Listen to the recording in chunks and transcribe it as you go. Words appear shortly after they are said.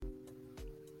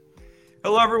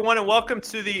Hello, everyone, and welcome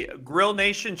to the Grill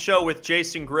Nation show with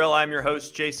Jason Grill. I'm your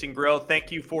host, Jason Grill.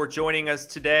 Thank you for joining us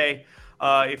today.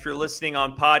 If you're listening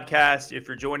on podcast, if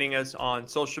you're joining us on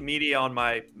social media, on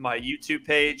my YouTube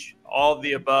page, all of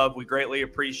the above, we greatly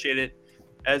appreciate it.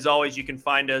 As always, you can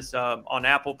find us on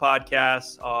Apple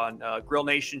Podcasts, on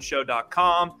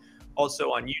grillnationshow.com.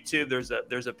 Also on YouTube,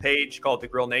 there's a page called the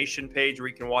Grill Nation page where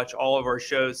you can watch all of our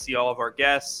shows, see all of our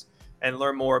guests, and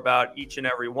learn more about each and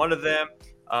every one of them.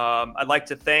 I'd like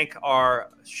to thank our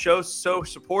show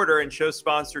supporter and show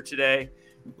sponsor today,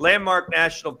 Landmark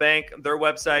National Bank. Their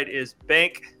website is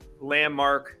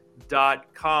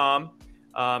banklandmark.com.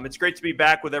 It's great to be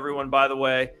back with everyone, by the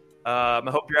way. I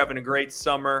hope you're having a great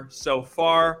summer so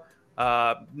far.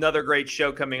 Another great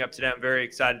show coming up today. I'm very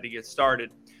excited to get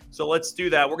started. So let's do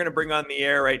that. We're going to bring on the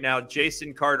air right now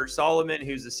Jason Carter Solomon,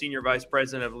 who's the Senior Vice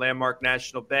President of Landmark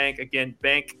National Bank. Again,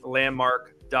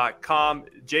 banklandmark.com.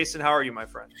 Jason, how are you, my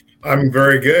friend? I'm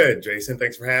very good, Jason.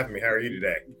 Thanks for having me. How are you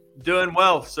today? Doing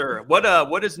well, sir.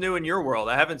 What is new in your world?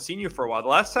 I haven't seen you for a while. The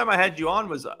last time I had you on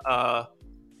was,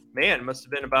 it must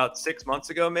have been about 6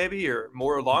 months ago, maybe, or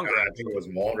more or longer. I think it was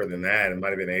longer than that. It might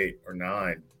have been 8 or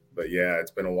 9. But yeah,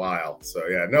 it's been a while. So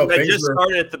yeah, no. I just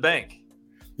started at the bank.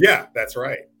 Yeah, that's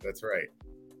right. That's right.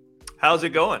 How's it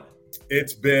going?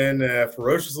 It's been a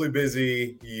ferociously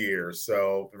busy year.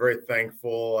 So very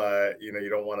thankful. You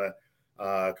don't want to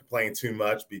complain too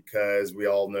much because we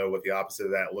all know what the opposite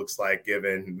of that looks like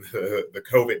given the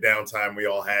COVID downtime we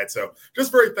all had. So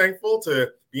just very thankful to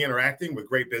be interacting with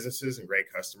great businesses and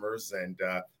great customers. And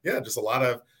just a lot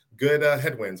of good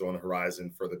headwinds on the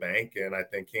horizon for the bank and I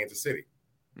think Kansas City.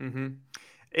 Mm-hmm.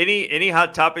 Any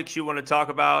hot topics you want to talk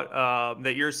about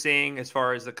that you're seeing as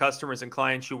far as the customers and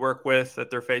clients you work with that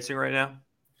they're facing right now?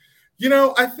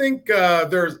 I think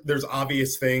there's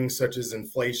obvious things such as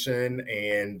inflation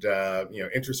and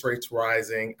interest rates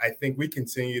rising. I think we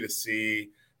continue to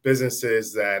see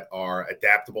businesses that are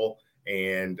adaptable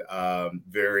and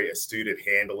very astute at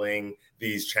handling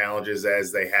these challenges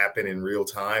as they happen in real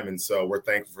time. And so we're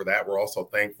thankful for that. We're also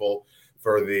thankful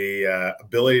for the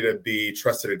ability to be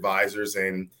trusted advisors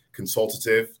and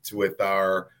consultative with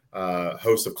our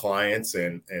host of clients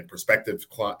and prospective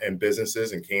and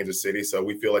businesses in Kansas City. So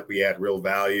we feel like we add real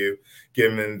value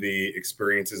given the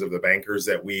experiences of the bankers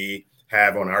that we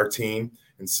have on our team.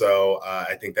 And so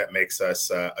I think that makes us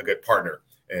a good partner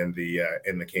in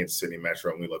the Kansas City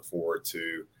Metro. And we look forward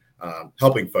to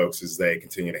helping folks as they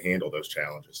continue to handle those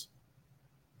challenges.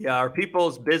 Yeah, our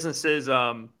people's businesses,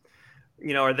 are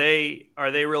they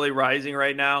really rising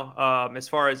right now? As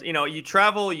far as, you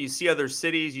travel, you see other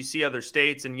cities, you see other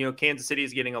states, and, Kansas City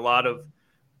is getting a lot of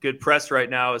good press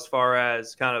right now as far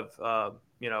as kind of,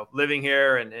 living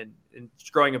here and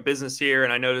growing a business here.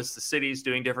 And I noticed the city's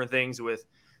doing different things with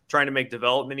trying to make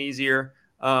development easier.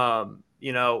 What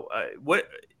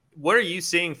are you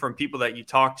seeing from people that you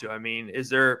talk to? I mean,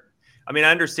 I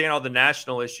understand all the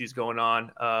national issues going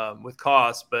on with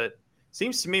costs, but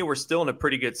seems to me we're still in a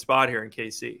pretty good spot here in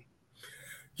KC.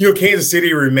 Kansas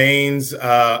City remains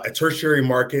a tertiary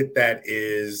market that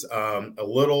is a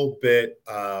little bit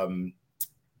of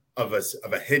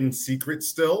a hidden secret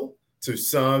still to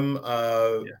some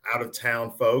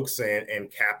out-of-town folks and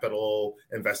capital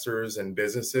investors and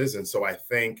businesses. And so I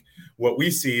think what we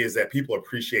see is that people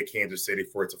appreciate Kansas City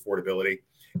for its affordability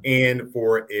and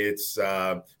for its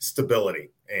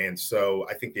stability. And so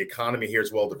I think the economy here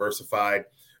is well diversified.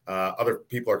 Other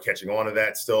people are catching on to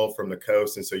that still from the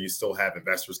coast. And so you still have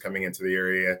investors coming into the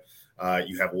area.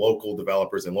 You have local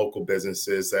developers and local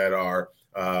businesses that are,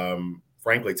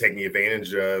 frankly, taking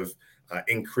advantage of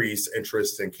increased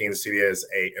interest in Kansas City as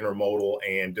a intermodal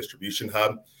and distribution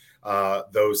hub.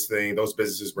 Those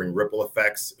businesses bring ripple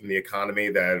effects in the economy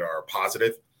that are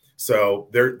positive. So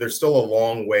there's still a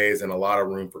long ways and a lot of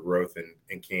room for growth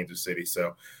in Kansas City.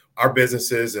 So our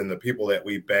businesses and the people that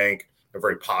we bank are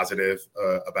very positive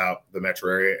about the metro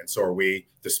area, and so are we,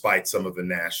 despite some of the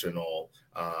national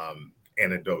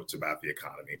anecdotes about the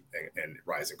economy and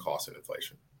rising costs and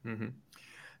inflation. Mm-hmm.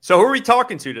 So who are we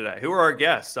talking to today? Who are our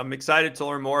guests? I'm excited to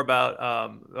learn more about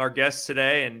our guests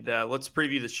today, and let's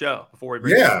preview the show before we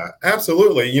bring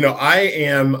absolutely. I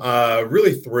am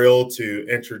really thrilled to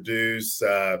introduce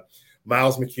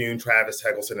Miles McCune, Travis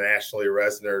Hegelson, and Ashley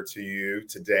Resner to you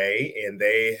today, and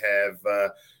they have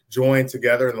joined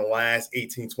together in the last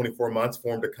 24 months,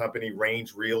 formed a company,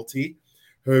 Range Realty,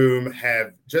 whom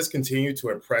have just continued to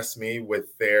impress me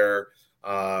with their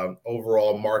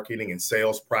overall marketing and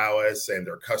sales prowess and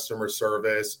their customer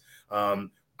service.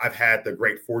 I've had the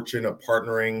great fortune of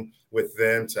partnering with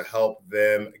them to help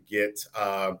them get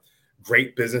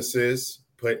great businesses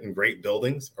put in great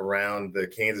buildings around the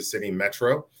Kansas City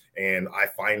metro. And I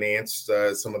financed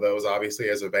some of those, obviously,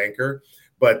 as a banker.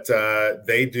 But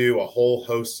they do a whole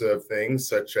host of things,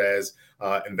 such as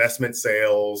investment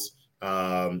sales,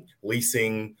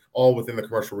 leasing, all within the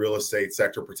commercial real estate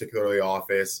sector, particularly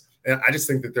office. And I just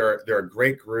think that they're a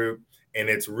great group. And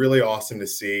it's really awesome to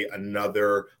see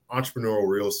another entrepreneurial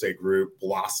real estate group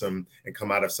blossom and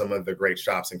come out of some of the great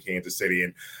shops in Kansas City.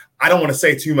 And I don't want to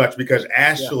say too much because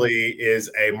Ashley is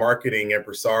a marketing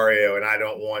impresario, and I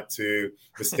don't want to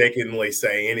mistakenly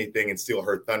say anything and steal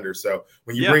her thunder. So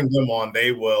when you bring them on,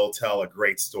 they will tell a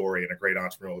great story and a great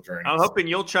entrepreneurial journey. I'm hoping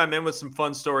you'll chime in with some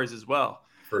fun stories as well.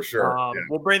 For sure.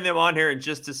 We'll bring them on here in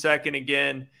just a second.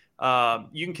 Again,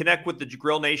 you can connect with the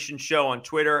Grill Nation Show on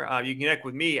Twitter. You can connect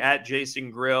with me at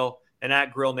Jason Grill and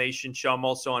at Grill Nation Show. I'm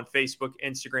also on Facebook,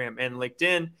 Instagram, and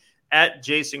LinkedIn at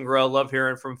Jason Grill. Love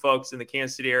hearing from folks in the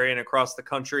Kansas City area and across the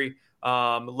country.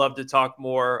 Love to talk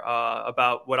more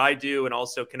about what I do and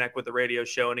also connect with the radio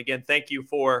show. And again, thank you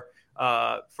for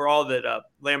all that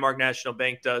Landmark National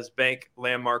Bank does,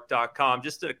 banklandmark.com.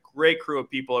 Just a great crew of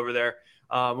people over there.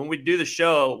 When we do the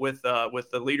show with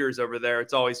the leaders over there,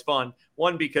 it's always fun.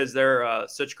 One, because they're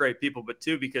such great people, but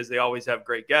two, because they always have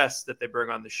great guests that they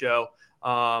bring on the show,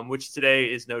 which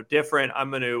today is no different. I'm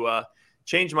going to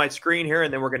change my screen here,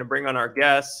 and then we're going to bring on our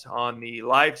guests on the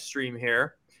live stream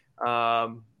here.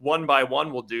 One by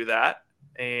one, we'll do that,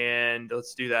 and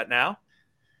let's do that now.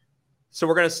 So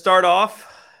we're going to start off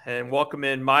and welcome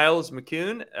in Miles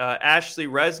McCune, Ashley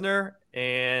Resner,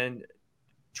 and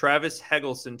Travis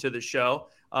Hegelson to the show.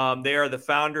 They are the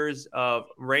founders of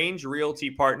Range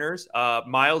Realty Partners.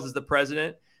 Miles is the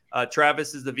president.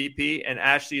 Travis is the VP, and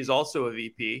Ashley is also a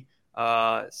VP.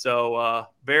 So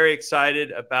very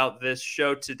excited about this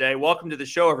show today. Welcome to the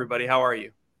show, everybody. How are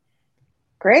you?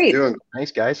 Great. Doing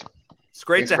nice, guys. It's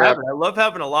great to have it. I love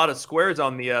having a lot of squares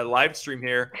on the live stream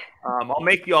here. I'll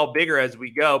make you all bigger as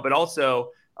we go, but also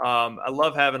I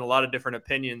love having a lot of different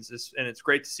opinions, and it's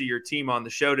great to see your team on the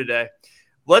show today.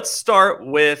 Let's start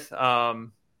with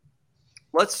Miles.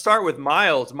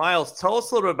 Miles, tell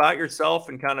us a little bit about yourself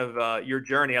and kind of your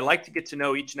journey. I'd like to get to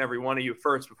know each and every one of you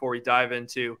first before we dive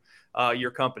into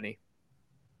your company.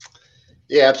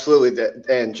 Yeah, absolutely.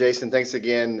 And Jason, thanks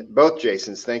again. Both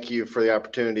Jasons, thank you for the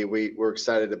opportunity. We're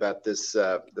excited about this,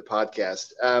 the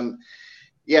podcast.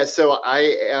 So I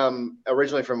am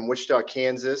originally from Wichita,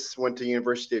 Kansas, went to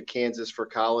University of Kansas for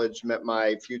college, met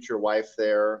my future wife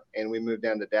there, and we moved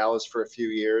down to Dallas for a few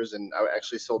years. And I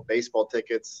actually sold baseball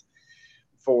tickets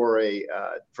for the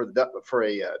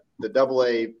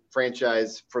AA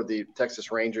franchise for the Texas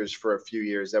Rangers for a few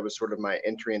years. That was sort of my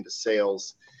entry into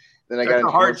sales. Then I got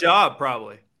a hard job,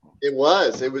 probably. It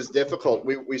was difficult.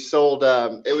 We sold,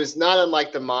 it was not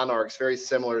unlike the Monarchs, very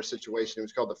similar situation. It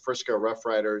was called the Frisco Rough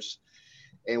Riders.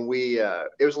 And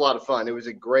it was a lot of fun. It was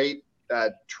a great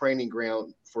training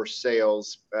ground for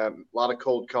sales, a lot of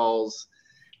cold calls.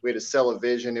 We had to sell a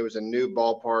vision. It was a new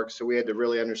ballpark, so we had to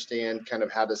really understand kind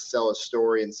of how to sell a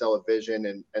story and sell a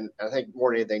vision. And I think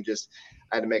more than anything, just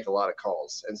I had to make a lot of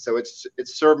calls. And so it's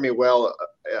served me well,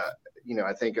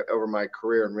 I think over my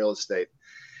career in real estate.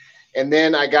 And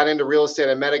then I got into real estate.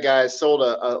 I met a guy, sold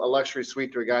a luxury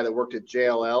suite to a guy that worked at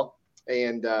JLL,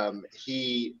 and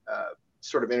he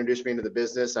sort of introduced me into the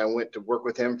business. I went to work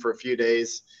with him for a few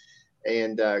days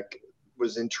and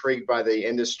was intrigued by the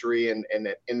industry and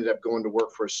ended up going to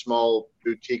work for a small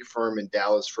boutique firm in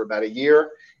Dallas for about a year.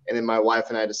 And then my wife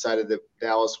and I decided that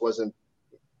Dallas wasn't,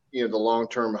 the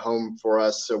long-term home for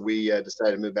us. So we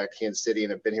decided to move back to Kansas City,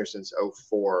 and I've been here since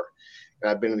 2004.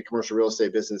 And I've been in the commercial real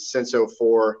estate business since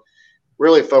 2004,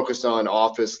 really focused on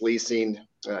office leasing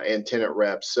and tenant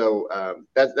reps. So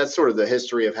that's sort of the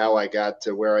history of how I got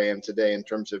to where I am today in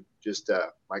terms of just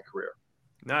my career.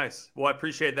 Nice. Well, I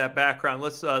appreciate that background.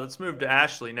 Let's move to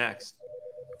Ashley next.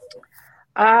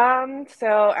 So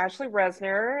Ashley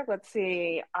Resner, let's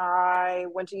see. I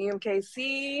went to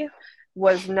UMKC,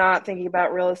 was not thinking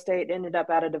about real estate, ended up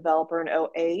at a developer in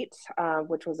 2008,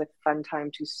 which was a fun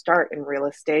time to start in real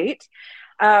estate.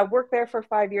 Worked there for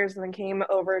 5 years and then came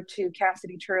over to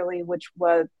Cassidy Turley, which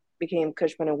became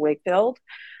Cushman & Wakefield.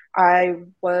 I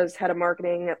was head of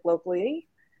marketing locally,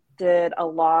 did a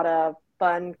lot of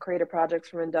fun creative projects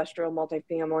from industrial,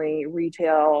 multifamily,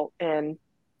 retail, and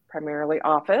primarily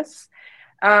office.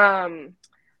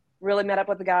 Really met up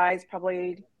with the guys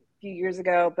probably a few years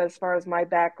ago, but as far as my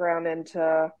background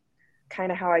into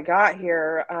kind of how I got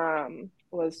here,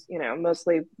 was,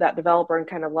 mostly that developer and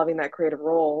kind of loving that creative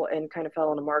role, and kind of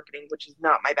fell into marketing, which is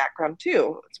not my background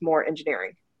too. It's more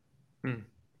engineering.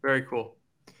 Very cool.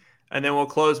 And then we'll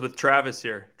close with Travis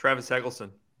here, Travis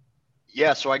Hegelson.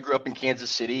 Yeah, so I grew up in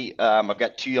Kansas City. I've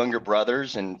got two younger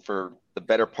brothers, and for the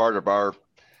better part of our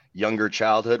younger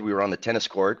childhood, we were on the tennis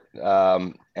court.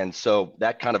 And so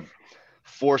that kind of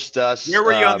forced us. Where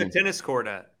were you on the tennis court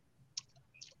at?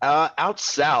 Out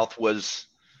south was,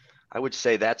 I would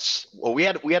say we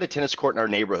had a tennis court in our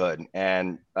neighborhood,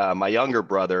 and my younger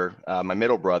brother, my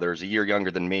middle brother, is a year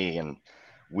younger than me, and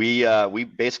we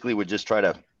basically would just try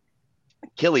to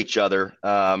kill each other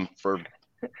for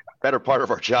better part of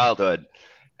our childhood.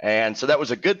 And so that was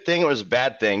a good thing. It was a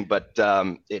bad thing, but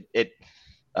it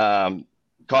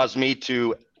caused me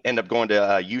to end up going to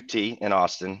UT in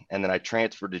Austin. And then I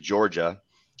transferred to Georgia,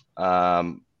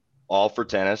 all for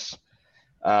tennis.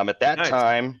 At that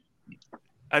time,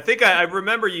 I think I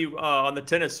remember you on the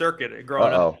tennis circuit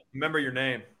growing up. Remember your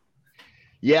name.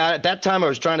 Yeah, at that time I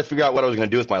was trying to figure out what I was going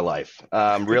to do with my life.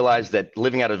 Realized that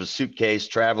living out of a suitcase,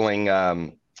 traveling,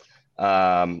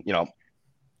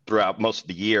 throughout most of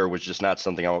the year was just not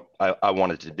something I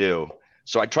wanted to do.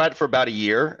 So I tried it for about a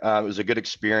year. It was a good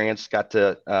experience. Got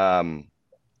to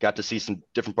see some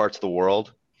different parts of the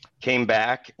world. Came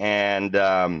back, and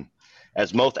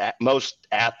as most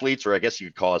athletes, or I guess you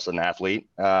could call us an athlete,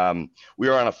 we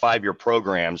were on a 5-year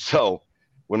program. So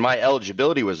when my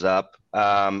eligibility was up,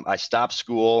 I stopped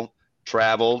school,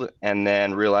 traveled, and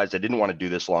then realized I didn't want to do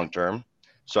this long term.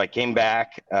 So I came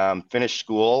back, finished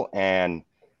school, and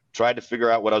tried to figure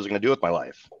out what I was going to do with my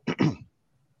life.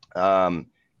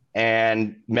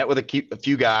 And met with a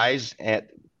few guys,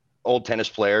 old tennis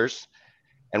players,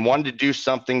 and wanted to do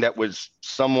something that was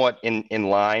somewhat in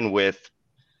line with,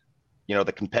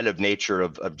 the competitive nature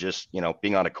of just,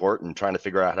 being on a court and trying to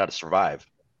figure out how to survive.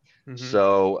 Mm-hmm.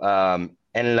 So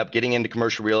ended up getting into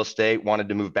commercial real estate, wanted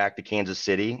to move back to Kansas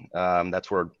City.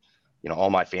 That's where, all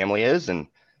my family is. And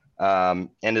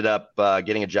ended up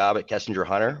getting a job at Kessinger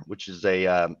Hunter, which is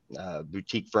a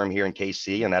boutique firm here in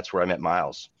KC, and that's where I met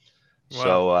Miles. Wow.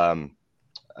 So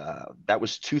that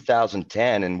was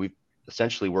 2010, and we've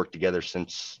essentially worked together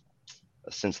since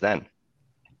then.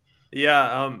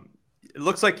 Yeah, it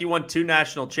looks like you won 2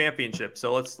 national championships,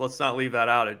 so let's not leave that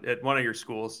out at one of your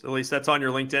schools. At least that's on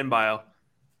your LinkedIn bio.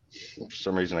 For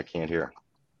some reason, I can't hear.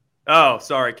 Oh,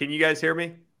 sorry. Can you guys hear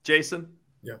me, Jason?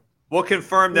 Yeah. We'll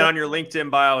confirm that on your LinkedIn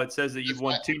bio. It says that you've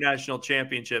won 2 national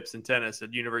championships in tennis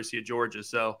at University of Georgia.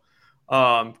 So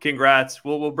congrats.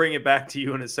 We'll bring it back to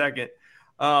you in a second.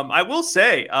 I will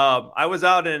say I was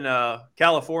out in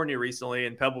California recently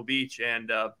in Pebble Beach,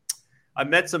 and I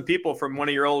met some people from one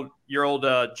of your old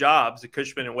jobs at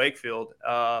Cushman & Wakefield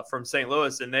from St.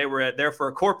 Louis, and they were there for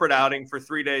a corporate outing for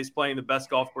 3 days playing the best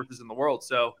golf courses in the world.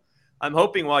 So I'm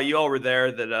hoping while you all were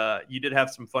there that you did have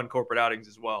some fun corporate outings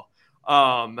as well.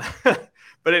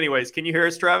 But anyways, can you hear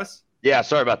us, Travis? Yeah,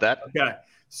 sorry about that. Okay.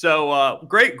 So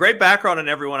great background on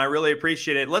everyone. I really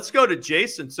appreciate it. Let's go to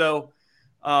Jason. So,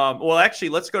 actually,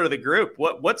 let's go to the group.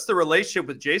 What's the relationship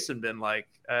with Jason been like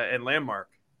in Landmark?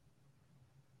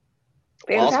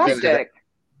 Fantastic.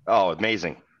 Oh,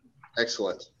 amazing.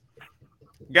 Excellent.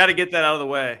 Got to get that out of the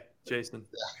way, Jason.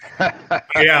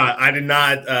 Yeah, I did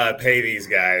not pay these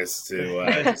guys to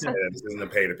this isn't a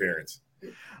paid appearance.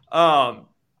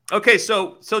 Okay,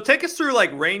 so take us through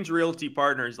like Range Realty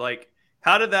Partners. Like,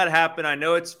 how did that happen? I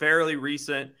know it's fairly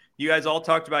recent. You guys all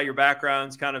talked about your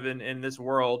backgrounds kind of in this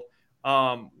world.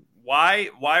 Why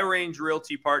Range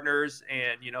Realty Partners,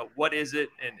 and what is it,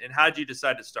 and how did you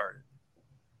decide to start it?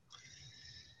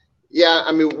 Yeah,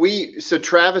 I mean, so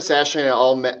Travis, Ashley, and I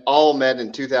all met in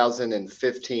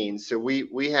 2015. So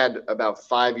we had about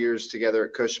 5 years together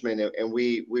at Cushman, and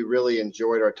we really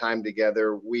enjoyed our time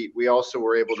together. We also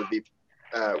were able to be,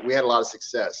 we had a lot of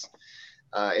success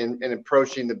in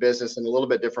approaching the business in a little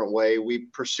bit different way. We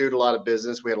pursued a lot of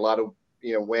business. We had a lot of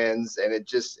wins, and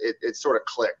it sort of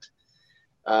clicked.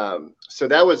 So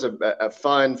that was a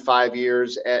fun 5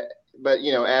 years. But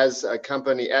as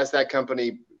that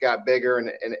company got bigger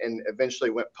and eventually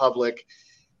went public,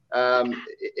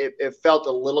 it felt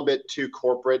a little bit too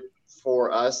corporate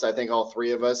for us. I think all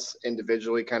 3 of us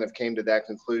individually kind of came to that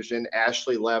conclusion.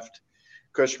 Ashley left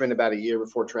Cushman about a year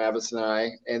before Travis and I,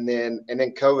 and then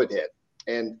COVID hit.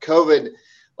 And COVID,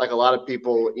 like a lot of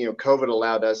people, COVID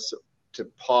allowed us to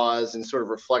pause and sort of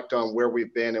reflect on where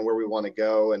we've been and where we want to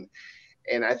go. And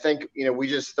I think, we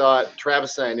just thought,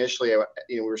 Travis and I initially,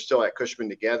 we were still at Cushman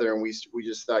together, and we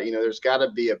just thought, there's got to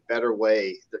be a better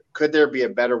way. Could there be a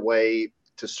better way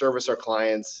to service our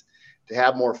clients, to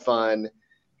have more fun,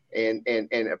 and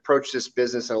approach this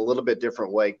business in a little bit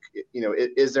different way?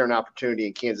 Is there an opportunity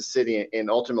in Kansas City? And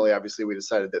ultimately, obviously, we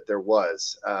decided that there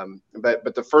was.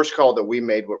 But the first call that we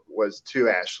made was to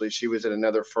Ashley. She was at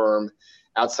another firm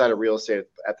outside of real estate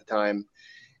at the time.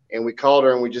 And we called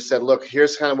her and we just said, look,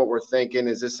 here's kind of what we're thinking.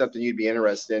 Is this something you'd be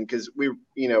interested in? Because we,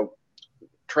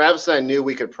 Travis and I knew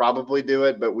we could probably do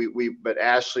it, but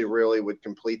Ashley really would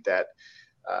complete that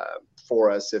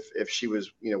for us if she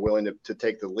was, willing to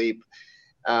take the leap.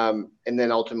 And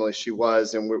then ultimately she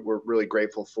was, and we're really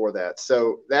grateful for that.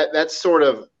 So that's sort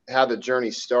of how the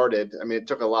journey started. I mean, it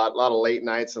took a lot of late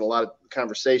nights and a lot of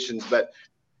conversations, but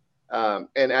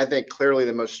and I think clearly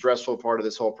the most stressful part of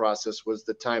this whole process was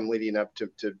the time leading up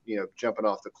to jumping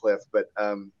off the cliff. But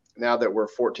now that we're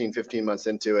 14, 15 months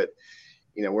into it,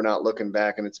 we're not looking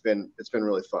back, and it's been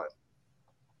really fun.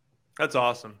 That's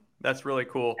awesome. That's really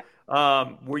cool.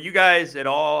 Were you guys at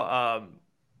all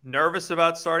nervous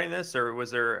about starting this, or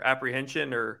was there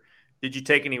apprehension, or did you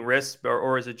take any risks,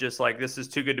 or is it just like, this is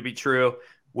too good to be true?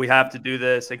 We have to do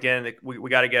this again. We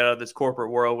got to get out of this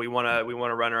corporate world. We want to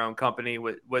run our own company.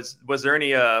 Was there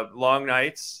any long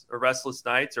nights or restless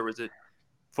nights, or was it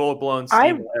full blown steam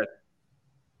ahead?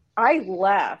 I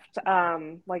left,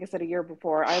 like I said, a year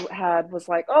before. I was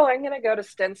like, oh, I'm going to go to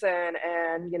Stinson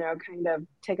and, kind of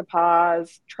take a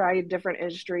pause, try a different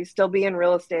industry, still be in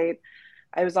real estate.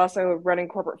 I was also running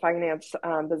corporate finance,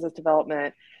 business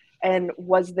development. And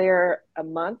was there a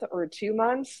month or 2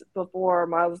 months before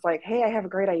Miles was like, hey, I have a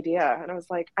great idea. And I was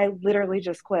like, I literally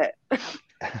just quit.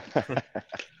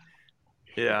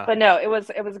 Yeah. But no, it was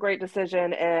a great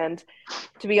decision. And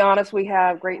to be honest, we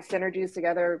have great synergies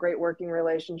together, great working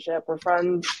relationship. We're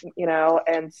friends,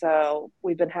 and so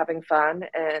we've been having fun,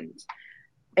 and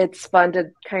it's fun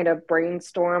to kind of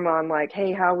brainstorm on like,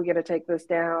 hey, how are we going to take this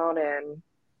down, and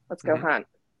let's go hunt.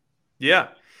 Yeah.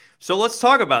 So let's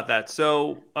talk about that.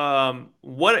 So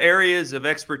what areas of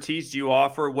expertise do you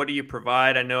offer? What do you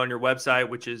provide? I know on your website,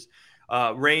 which is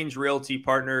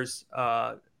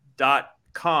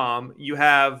rangerealtypartners.com, you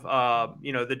have,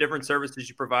 the different services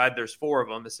you provide. There's 4 of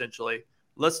them, essentially.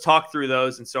 Let's talk through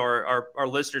those, and so our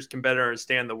listeners can better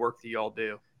understand the work that you all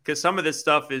do. Because some of this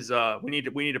stuff is we need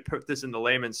to put this in the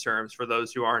layman's terms for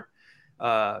those who aren't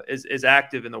as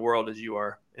active in the world as you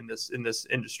are in this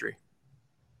industry.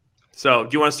 So do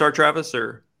you want to start, Travis,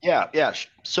 or? Yeah.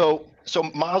 So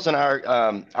Miles and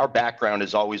our background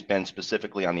has always been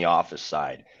specifically on the office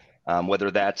side,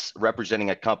 whether that's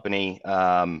representing a company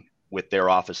with their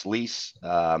office lease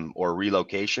or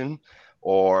relocation,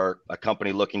 or a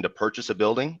company looking to purchase a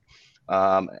building.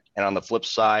 And on the flip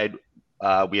side,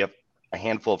 we have a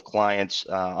handful of clients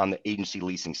on the agency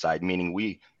leasing side, meaning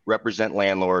we represent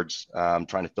landlords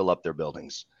trying to fill up their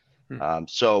buildings.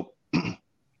 So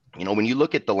when you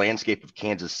look at the landscape of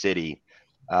Kansas City,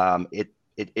 it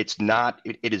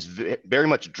is very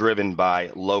much driven by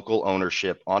local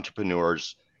ownership,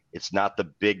 entrepreneurs. It's not the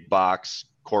big box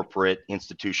corporate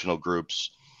institutional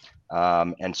groups.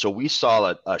 And so we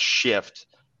saw a shift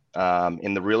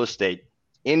in the real estate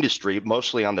industry,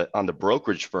 mostly on the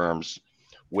brokerage firms,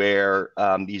 where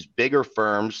these bigger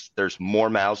firms, there's more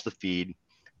mouths to feed,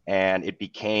 and it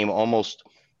became almost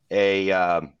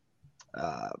a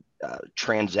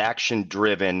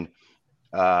transaction-driven,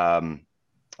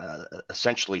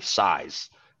 essentially size.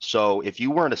 So if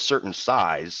you weren't a certain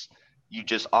size, you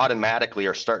just automatically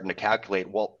are starting to calculate,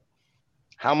 well,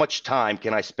 how much time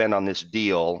can I spend on this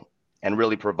deal and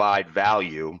really provide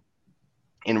value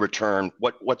in return?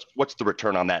 What's the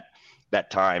return on that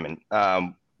time? And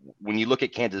when you look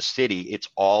at Kansas City, it's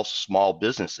all small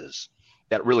businesses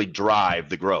that really drive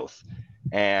the growth.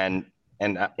 And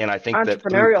I think that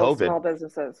through COVID, small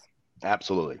businesses.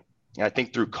 Absolutely. And I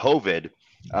think through COVID,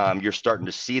 you're starting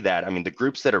to see that. I mean, the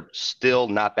groups that are still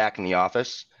not back in the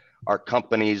office are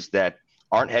companies that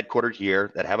aren't headquartered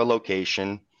here, that have a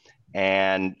location,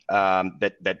 and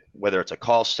that whether it's a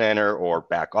call center or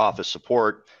back office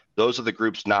support, those are the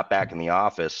groups not back in the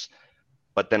office.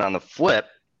 But then on the flip,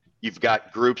 you've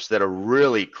got groups that are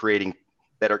really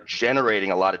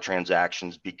generating a lot of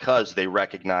transactions because they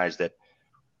recognize that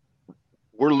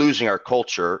we're losing our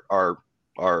culture, our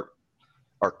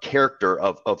character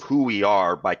of who we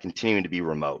are by continuing to be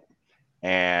remote.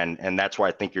 And that's why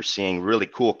I think you're seeing really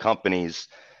cool companies,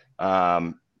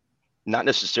 not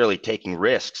necessarily taking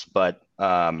risks, but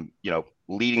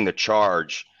leading the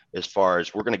charge as far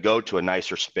as we're going to go to a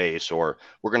nicer space, or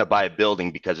we're going to buy a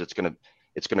building because it's going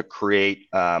to create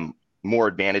more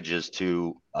advantages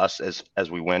to us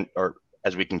as we win, or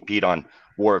as we compete on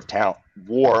war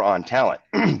on talent.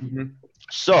 Mm-hmm.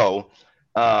 So,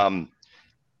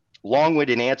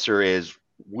 long-winded answer is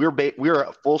we're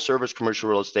a full-service commercial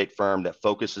real estate firm that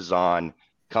focuses on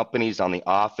companies on the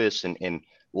office and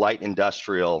light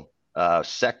industrial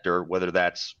sector, whether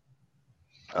that's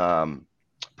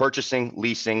purchasing,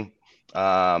 leasing,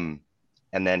 and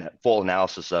then full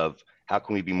analysis of how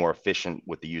can we be more efficient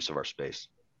with the use of our space.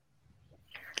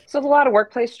 So there's a lot of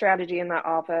workplace strategy in that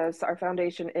office. Our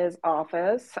foundation is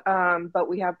office, but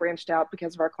we have branched out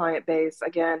because of our client base.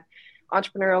 Again,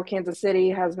 entrepreneurial Kansas City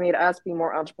has made us be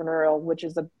more entrepreneurial, which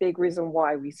is a big reason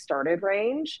why we started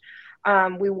Range.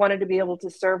 We wanted to be able to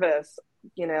service,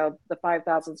 the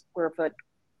 5,000 square foot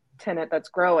tenant that's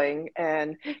growing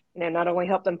and not only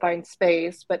help them find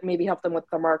space but maybe help them with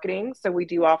the marketing. So we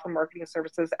do offer marketing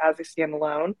services as a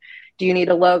standalone. Do you need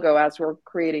a logo as we're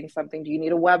creating something? Do you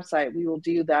need a website? We will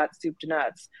do that soup to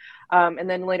nuts. And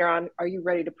then later on, are you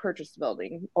ready to purchase the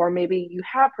building? Or maybe you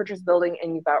have purchased the building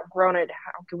and you've outgrown it.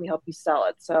 How can we help you sell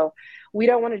it? So we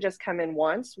don't want to just come in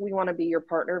once. We want to be your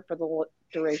partner for the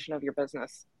duration of your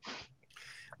business.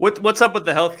 What's up with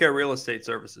the healthcare real estate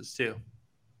services too?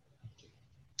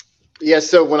 Yeah,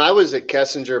 so when I was at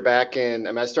Kessinger back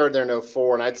I started there in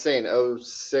 2004, and I'd say in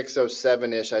 2006,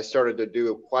 2007-ish, I started to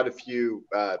do quite a few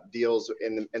deals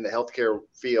in the healthcare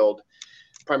field,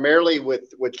 primarily with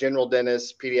general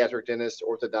dentists, pediatric dentists,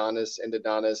 orthodontists,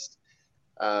 endodontists,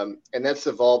 and that's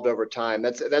evolved over time.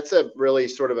 That's a really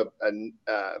sort of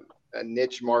a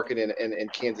niche market in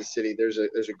Kansas City. There's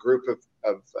a group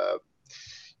of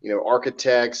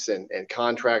architects and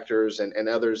contractors and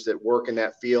others that work in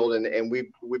that field. And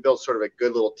we built sort of a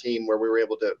good little team where we were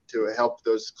able to help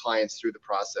those clients through the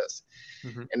process.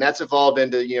 Mm-hmm. And that's evolved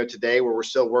into, today where we're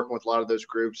still working with a lot of those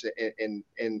groups in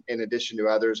addition to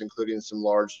others, including some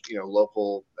large,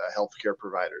 local healthcare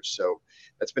providers. So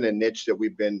that's been a niche that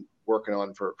we've been working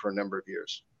on for a number of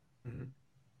years. Mm-hmm.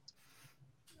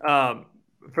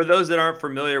 For those that aren't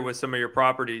familiar with some of your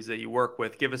properties that you work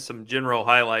with, give us some general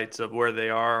highlights of where they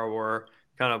are, or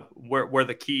kind of where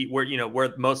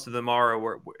most of them are, or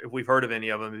where, if we've heard of any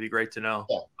of them, it'd be great to know.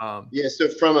 Yeah. So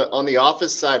on the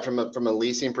office side, from a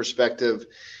leasing perspective,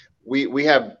 we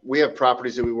have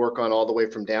properties that we work on all the way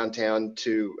from downtown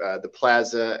to the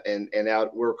plaza and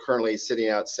out. We're currently sitting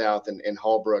out south in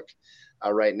Hallbrook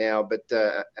right now, but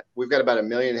we've got about 1.5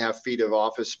 million feet of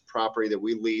office property that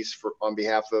we lease on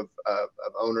behalf of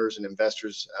owners and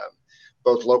investors,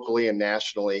 both locally and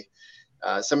nationally.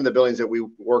 Some of the buildings that we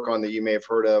work on that you may have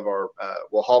heard of are,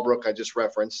 Hallbrook, I just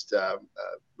referenced.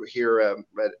 Here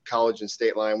at College and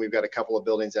State Line, we've got a couple of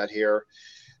buildings out here.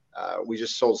 We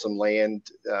just sold some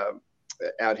land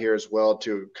out here as well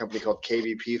to a company called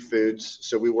KVP Foods.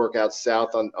 So we work out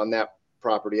south on that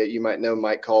property. You might know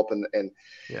Mike Culp and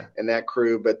that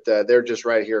crew, but they're just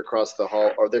right here across the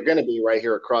hall, or they're going to be right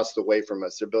here across the way from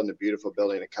us. They're building a beautiful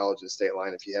building at College and State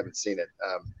Line. If you haven't seen it,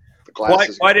 the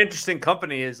glass quite interesting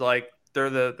company. Is like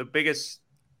they're the biggest,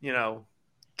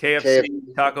 KFC,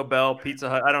 Taco Bell, Pizza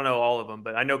Hut. I don't know all of them,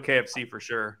 but I know KFC for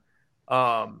sure.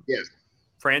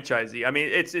 Franchisee. I mean,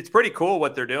 it's pretty cool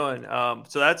what they're doing.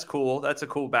 So that's cool. That's a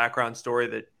cool background story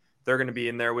that they're going to be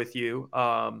in there with you.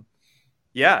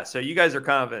 Yeah, so you guys are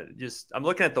kind of I'm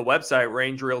looking at the website,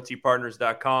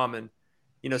 rangerealtypartners.com, and,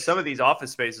 some of these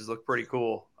office spaces look pretty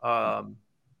cool.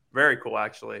 Very cool,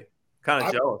 actually. Kind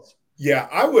of jealous. Yeah,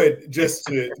 I would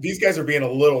these guys are being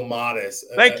a little modest.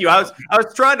 Thank you. I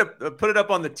was trying to put it up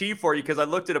on the tee for you because I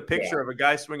looked at a picture of a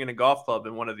guy swinging a golf club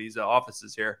in one of these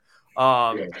offices here.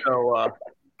 So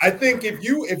I think if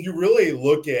you really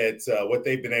look at what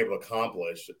they've been able to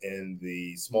accomplish in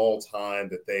the small time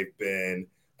that they've been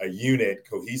a unit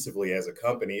cohesively as a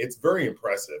company, it's very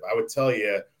impressive. I would tell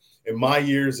you, in my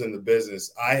years in the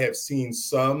business, I have seen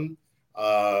some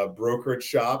brokerage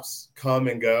shops come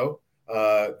and go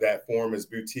that form as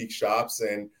boutique shops,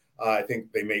 and I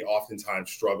think they may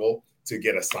oftentimes struggle to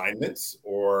get assignments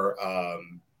or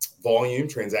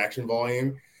transaction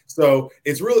volume. So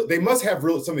it's really, they must have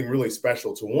something really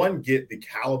special to, one, get the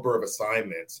caliber of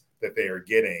assignments that they are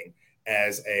getting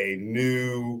as a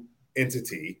new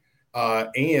entity,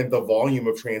 and the volume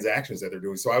of transactions that they're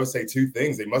doing. So I would say two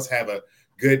things. They must have a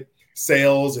good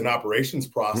sales and operations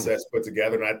process put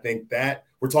together. And I think that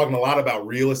we're talking a lot about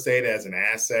real estate as an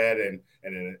asset and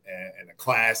a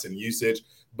class and usage,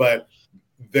 but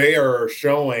they are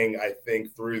showing, I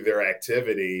think, through their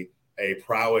activity, a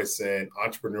prowess in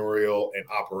entrepreneurial and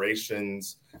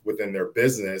operations within their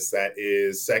business that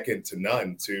is second to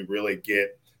none to really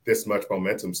get this much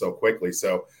momentum so quickly.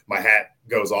 So my hat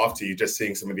goes off to you, just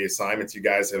seeing some of the assignments you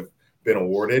guys have been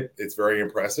awarded. It's very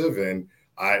impressive. And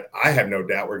I have no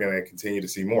doubt we're going to continue to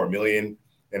see more. 1.5 million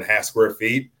square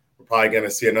feet. We're probably going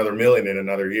to see another 1 million in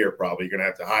another year. Probably you're going to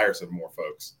have to hire some more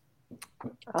folks.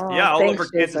 All over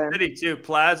Kansas City too.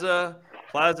 Plaza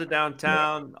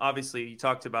downtown. Yeah. Obviously you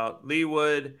talked about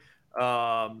Leawood.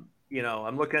 I'm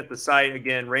looking at the site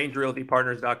again,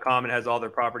 rangerealtypartners.com. It has all their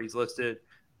properties listed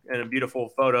and beautiful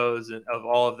photos of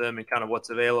all of them and kind of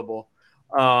what's available.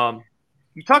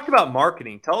 You talked about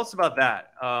marketing. Tell us about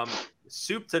that.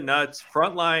 soup to nuts,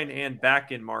 frontline and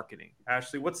back-end marketing.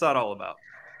 Ashley, what's that all about?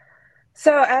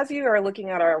 So as you are looking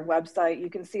at our website, you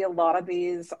can see a lot of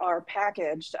these are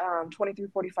packaged, 20 through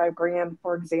 45 grand,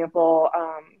 for example.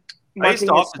 I used to Marketing is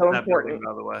office so in that building, important.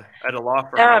 by the way, at a law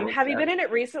firm. Have you been in it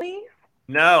recently?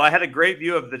 No, I had a great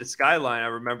view of the skyline. I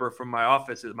remember from my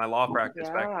office at my law practice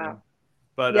back then.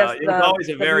 But Yes, it was always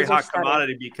a very views are hot stunning.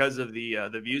 commodity because of the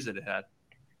views that it had.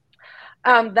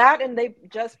 That, and they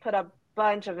just put a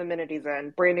bunch of amenities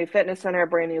in. Brand new fitness center,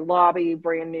 brand new lobby,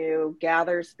 brand new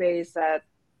gather space that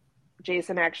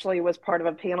Jason actually was part of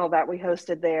a panel that we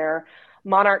hosted there.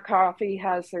 Monarch Coffee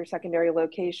has their secondary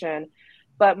location.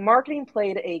 But marketing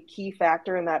played a key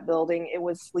factor in that building. It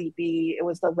was sleepy. It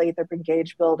was the Lathrop and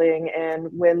Gage building. And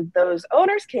when those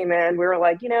owners came in, we were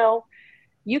like,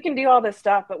 you can do all this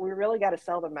stuff, but we really got to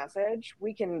sell the message.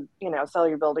 We can, sell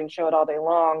your building, show it all day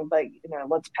long, but,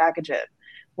 let's package it.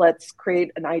 Let's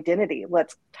create an identity.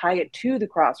 Let's tie it to the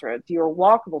Crossroads. You're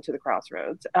walkable to the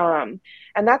Crossroads. And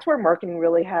that's where marketing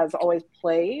really has always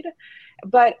played.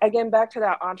 But again, back to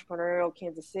that entrepreneurial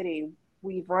Kansas City,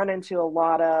 we've run into a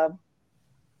lot of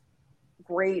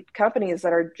great companies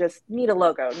that are just need a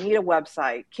logo, need a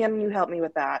website. Can you help me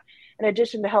with that? In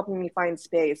addition to helping me find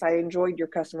space, I enjoyed your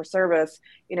customer service.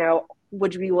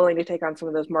 Would you be willing to take on some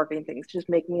of those marketing things? Just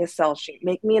make me a sell sheet,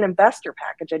 make me an investor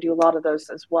package. I do a lot of those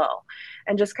as well.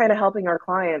 And just kind of helping our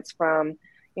clients from,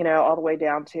 all the way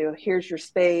down to here's your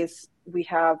space. We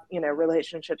have,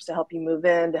 relationships to help you move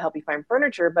in, to help you find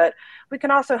furniture, but we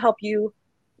can also help you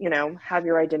have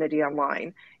your identity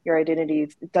online. Your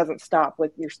identity doesn't stop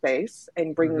with your space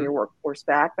and bringing your workforce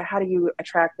back, but how do you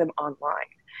attract them online?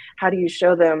 How do you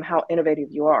show them how innovative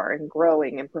you are and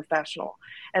growing and professional?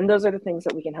 And those are the things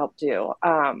that we can help do.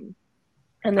 And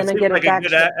then again, like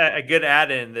a good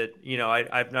add-in that,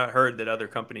 I've not heard that other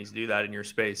companies do that in your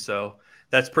space. So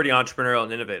that's pretty entrepreneurial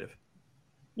and innovative.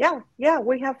 Yeah,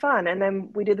 we have fun. And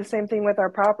then we do the same thing with our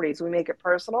properties. We make it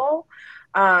personal.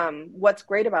 What's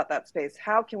great about that space?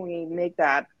 How can we make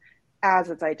that as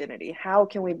its identity? How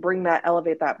can we bring that,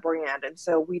 elevate that brand? And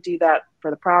so we do that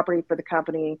for the property, for the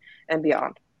company, and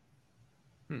beyond.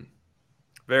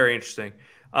 Very interesting.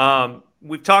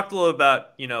 We've talked a little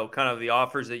about, kind of the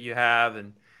offers that you have,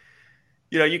 and,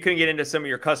 you can get into some of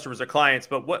your customers or clients,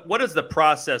 but what does the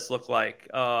process look like?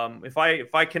 If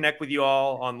I connect with you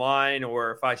all online,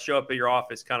 or if I show up at your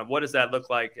office, kind of what does that look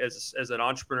like as an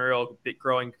entrepreneurial, big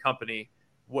growing company?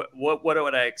 What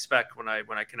would I expect when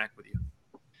I connect with you?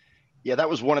 Yeah, that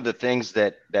was one of the things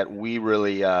that we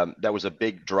really that was a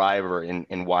big driver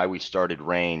in why we started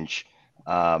Range.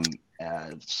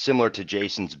 Similar to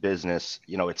Jason's business,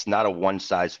 it's not a one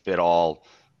size fit all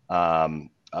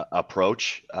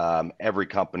approach. Every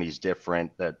company's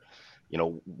different. That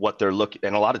what they're looking,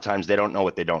 and a lot of times they don't know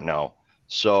what they don't know.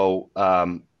 So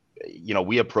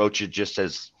we approach it just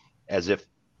as if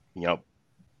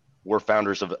we're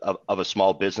founders of a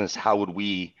small business. How would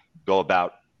we go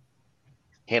about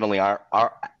handling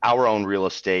our own real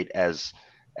estate as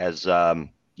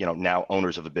now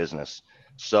owners of a business?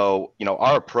 So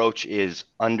our approach is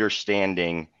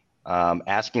understanding,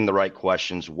 asking the right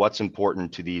questions. What's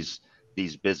important to these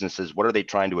businesses? What are they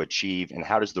trying to achieve, and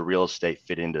how does the real estate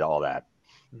fit into all that?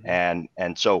 And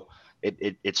so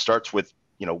it starts with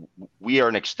we are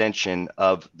an extension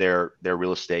of their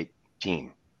real estate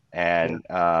team, and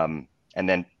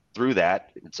then through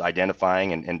that, it's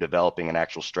identifying and developing an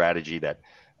actual strategy that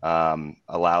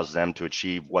allows them to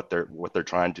achieve what they're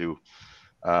trying to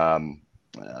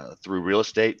through real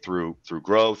estate, through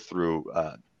growth, through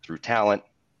talent,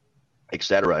 et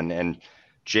cetera. And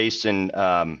Jason's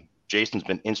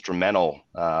been instrumental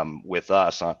with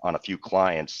us on a few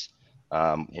clients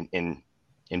in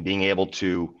being able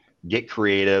to get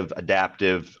creative,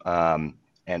 adaptive,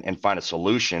 and find a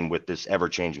solution with this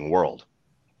ever-changing world.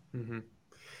 Mm-hmm.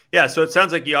 Yeah, so it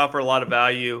sounds like you offer a lot of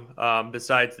value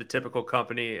besides the typical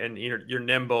company, and you're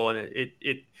nimble, and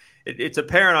it's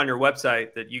apparent on your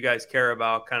website that you guys care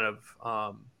about kind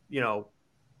of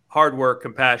hard work,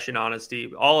 compassion,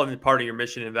 honesty, all of it part of your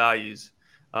mission and values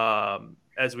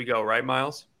as we go, right,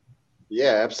 Miles?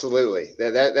 Yeah, absolutely.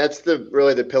 That's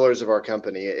really the pillars of our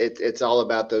company. It's all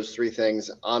about those three things: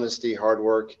 honesty, hard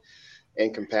work,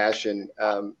 and compassion.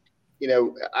 One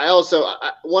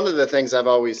of the things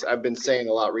I've been saying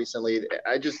a lot recently,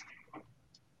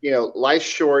 life's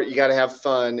short. You got to have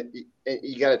fun.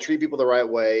 You got to treat people the right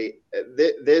way.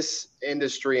 This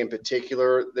industry in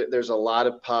particular, there's a lot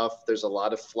of puff. There's a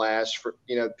lot of flash for,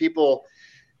 people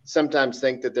sometimes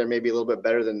think that they're maybe a little bit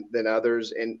better than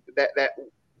others. And that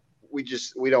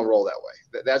we don't roll that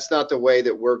way. That's not the way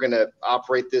that we're going to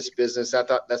operate this business.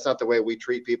 That's not the way we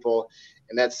treat people.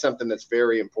 And that's something that's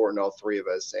very important to all three of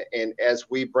us. And as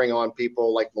we bring on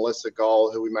people like Melissa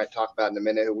Gall, who we might talk about in a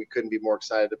minute, who we couldn't be more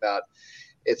excited about,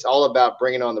 it's all about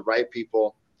bringing on the right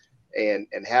people and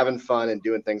having fun and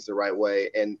doing things the right way.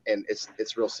 And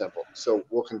it's real simple. So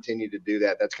we'll continue to do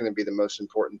that. That's going to be the most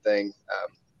important thing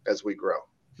as we grow.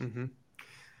 Mm-hmm.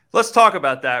 Let's talk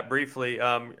about that briefly.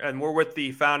 And we're with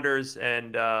the founders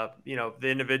and, the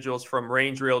individuals from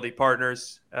Range Realty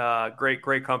Partners,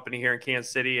 great company here in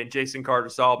Kansas City, and Jason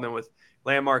Carter-Zalman with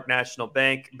Landmark National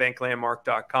Bank,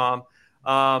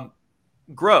 banklandmark.com.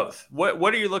 Growth.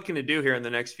 What are you looking to do here in the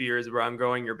next few years around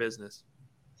growing your business?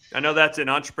 I know that's an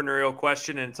entrepreneurial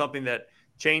question and something that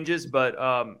changes, but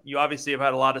you obviously have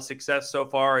had a lot of success so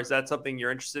far. Is that something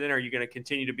you're interested in? Are you going to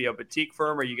continue to be a boutique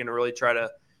firm? Or are you going to really try to,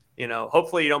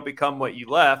 hopefully you don't become what you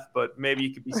left, but maybe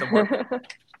you could be somewhere.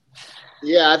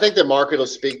 Yeah, I think the market will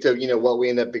speak to, what we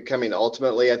end up becoming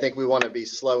ultimately. I think we want to be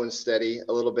slow and steady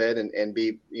a little bit and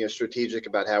be, strategic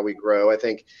about how we grow. I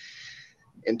think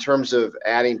in terms of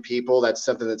adding people, that's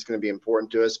something that's going to be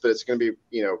important to us, but it's going to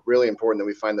be, really important that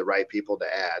we find the right people to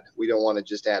add. We don't want to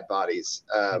just add bodies.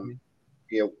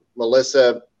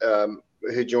 Melissa,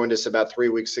 who joined us about 3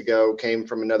 weeks ago, came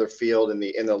from another field in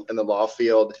the law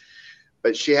field,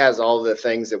 but she has all the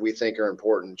things that we think are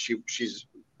important. She's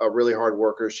a really hard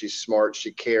worker. She's smart.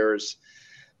 She cares.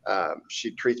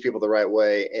 She treats people the right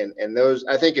way. And those,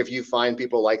 I think if you find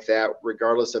people like that,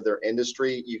 regardless of their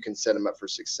industry, you can set them up for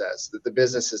success. The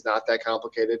business is not that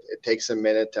complicated. It takes a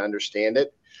minute to understand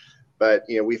it. But,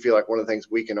 we feel like one of the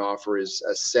things we can offer is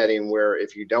a setting where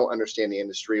if you don't understand the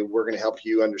industry, we're going to help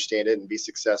you understand it and be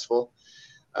successful.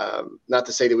 Not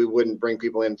to say that we wouldn't bring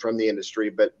people in from the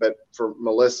industry, but for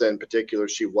Melissa in particular,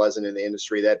 she wasn't in the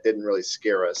industry. That didn't really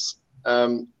scare us.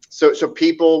 So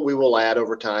people we will add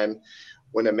over time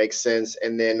when it makes sense.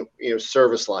 And then,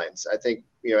 service lines. I think,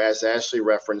 as Ashley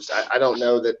referenced, I don't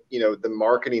know that, the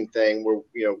marketing thing where,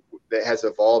 that has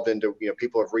evolved into,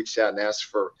 people have reached out and asked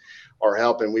for our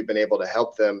help and we've been able to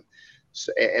help them.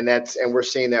 So, and we're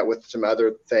seeing that with some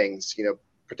other things,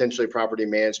 potentially property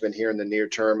management here in the near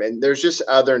term. And there's just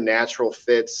other natural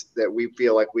fits that we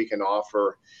feel like we can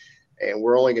offer. And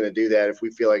we're only going to do that if we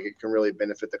feel like it can really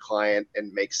benefit the client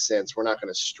and make sense. We're not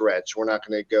going to stretch. We're not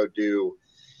going to go do,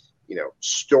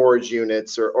 storage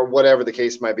units or whatever the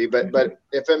case might be. But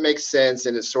if it makes sense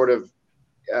and it sort of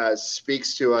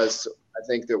speaks to us, I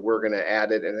think that we're going to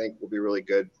add it and I think we'll be really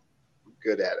good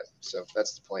at it. So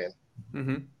that's the plan.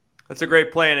 Mm-hmm. That's a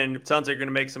great plan. And it sounds like you're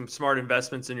going to make some smart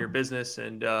investments in your business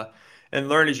and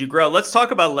learn as you grow. Let's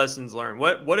talk about lessons learned.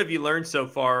 What have you learned so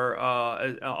far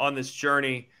on this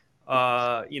journey,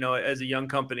 as a young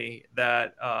company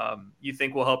that you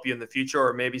think will help you in the future,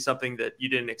 or maybe something that you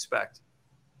didn't expect?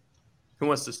 Who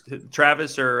wants to,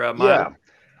 Travis or Maya? Yeah,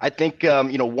 I think,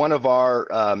 one of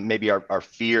our, maybe our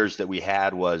fears that we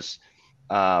had was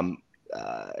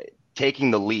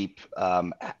taking the leap.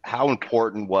 How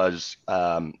important was,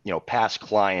 past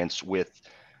clients with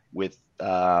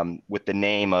the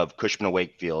name of Cushman &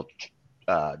 Wakefield,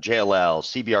 JLL,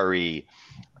 CBRE,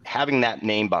 having that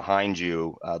name behind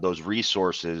you, those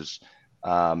resources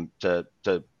to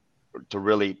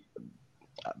really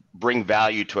bring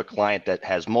value to a client that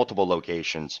has multiple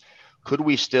locations. Could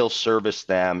we still service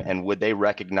them, and would they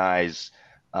recognize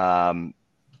what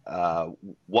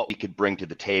we could bring to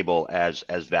the table as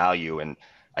value? And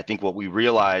I think what we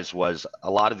realized was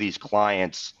a lot of these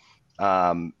clients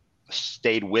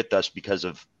stayed with us because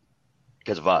of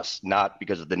us, not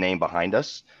because of the name behind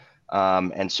us.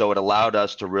 And so it allowed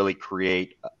us to really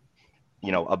create,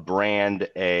 a brand,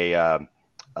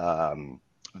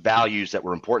 values that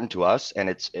were important to us, and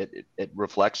it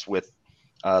reflects with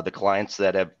the clients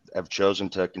that have chosen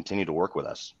to continue to work with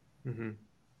us. Mm-hmm.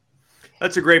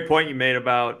 That's a great point you made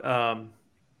about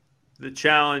the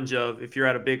challenge of if you're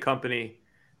at a big company,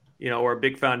 or a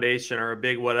big foundation or a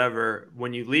big whatever,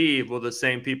 when you leave, will the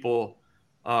same people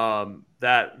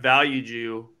that valued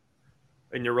you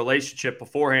in your relationship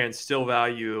beforehand still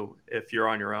value if you're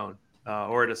on your own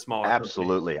or at a smaller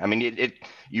Absolutely. Company? I mean,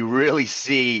 you really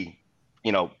see,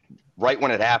 right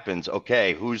when it happens,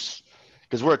 okay,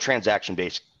 because we're a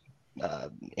transaction-based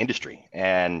industry,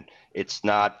 and it's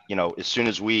not, as soon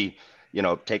as we,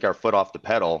 take our foot off the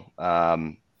pedal,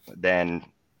 then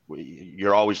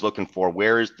you're always looking for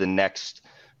where is the next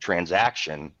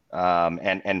transaction.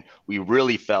 And we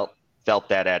really felt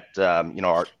that at,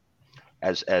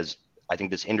 as I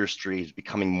think this industry is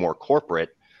becoming more corporate,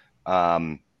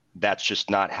 that's just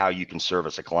not how you can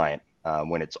service a client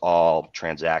when it's all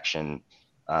transaction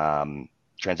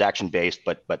based,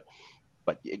 but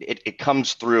but it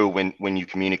comes through when you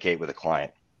communicate with a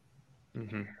client.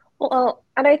 Mm-hmm. Well,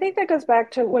 and I think that goes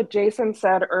back to what Jason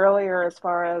said earlier, as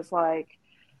far as like,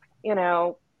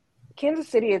 Kansas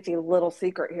City is a little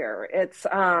secret here. It's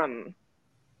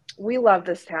we love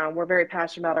this town. We're very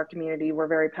passionate about our community. We're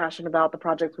very passionate about the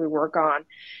projects we work on.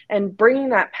 And bringing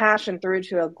that passion through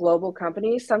to a global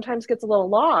company sometimes gets a little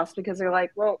lost because they're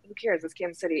like, well, who cares? It's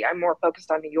Kansas City. I'm more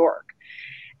focused on New York.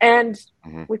 And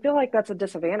we feel like that's a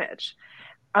disadvantage.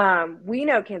 We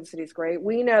know Kansas City is great.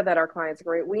 We know that our clients are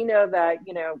great. We know that,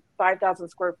 5,000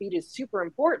 square feet is super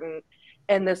important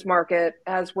in this market,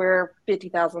 as where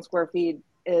 50,000 square feet,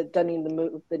 it doesn't even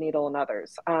move the needle in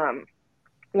others.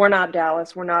 We're not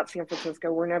Dallas. We're not San Francisco.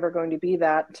 We're never going to be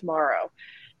that tomorrow.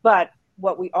 But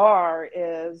what we are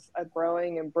is a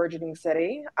growing and burgeoning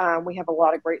city. We have a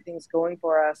lot of great things going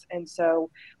for us. And so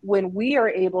when we are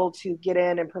able to get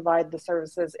in and provide the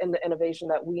services and the innovation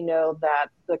that we know that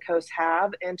the coasts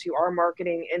have into our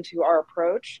marketing, into our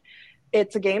approach,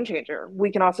 it's a game changer.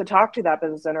 We can also talk to that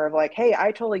business owner of like, hey,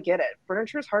 I totally get it.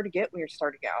 Furniture is hard to get when you're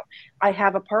starting out. I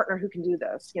have a partner who can do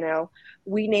this.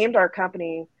 We named our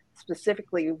company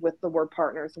specifically with the word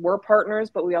partners. We're partners,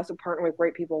 but we also partner with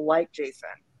great people like Jason.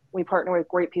 We partner with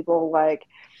great people like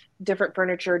different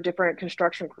furniture, different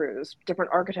construction crews,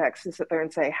 different architects to sit there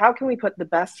and say, how can we put the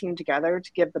best team together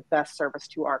to give the best service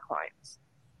to our clients?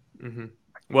 Mm-hmm.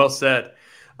 Well said.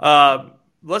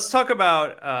 Let's talk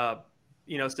about,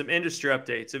 some industry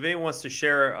updates. If anyone wants to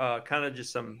share kind of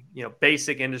just some,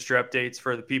 basic industry updates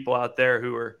for the people out there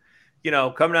who are,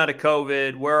 coming out of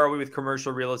COVID, where are we with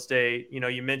commercial real estate?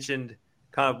 You mentioned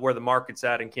kind of where the market's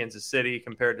at in Kansas City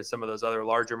compared to some of those other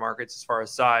larger markets as far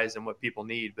as size and what people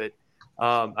need. But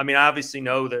I obviously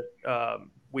know that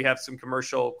we have some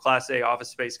commercial Class A office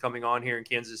space coming on here in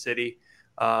Kansas City.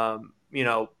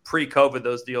 Pre-COVID,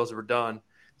 those deals were done.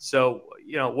 So,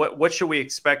 what should we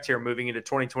expect here moving into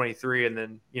 2023 and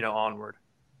then, onward?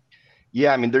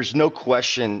 Yeah, there's no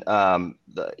question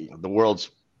the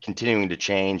world's continuing to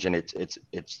change, and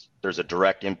there's a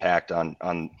direct impact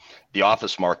on the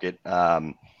office market.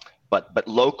 But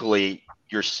locally,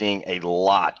 you're seeing a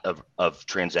lot of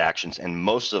transactions, and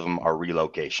most of them are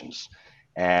relocations.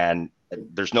 And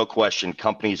there's no question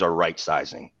companies are right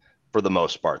sizing for the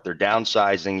most part. They're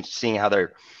downsizing, seeing how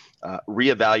they're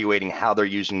reevaluating how they're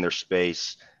using their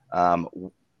space.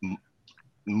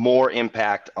 More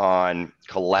impact on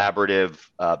collaborative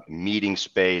meeting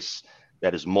space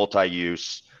that is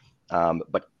multi-use.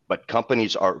 But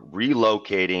companies are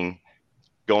relocating,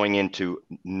 going into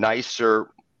nicer,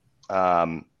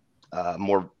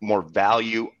 more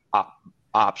value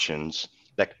options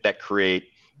that create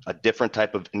a different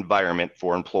type of environment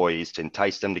for employees to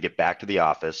entice them to get back to the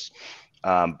office,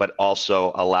 but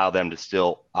also allow them to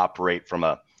still operate from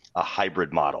a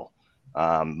hybrid model.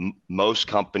 Most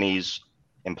companies,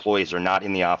 employees are not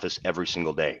in the office every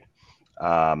single day.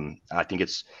 I think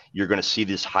you're going to see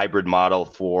this hybrid model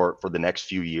for the next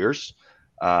few years.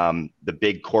 The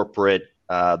big corporate,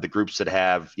 the groups that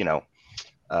have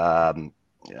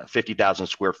 50,000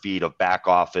 square feet of back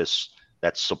office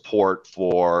that support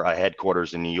for a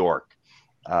headquarters in New York,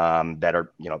 that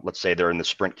are let's say they're in the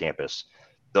Sprint campus.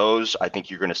 Those I think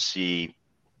you're going to see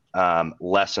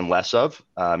less and less of.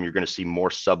 You're going to see more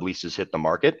subleases hit the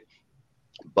market,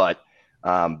 but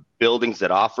buildings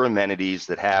that offer amenities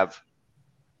that have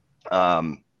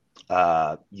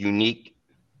unique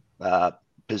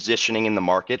positioning in the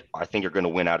market, I think are going to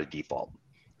win out of default.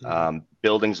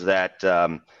 Buildings that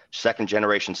second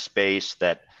generation space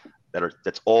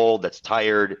that's old, that's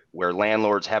tired, where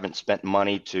landlords haven't spent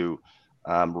money to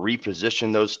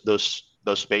reposition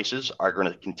those spaces are going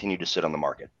to continue to sit on the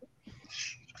market.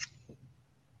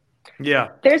 Yeah,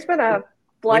 there's been a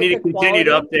we need to continue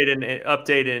to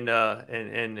update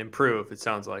and improve. It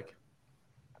sounds like.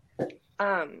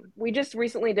 We just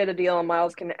recently did a deal, and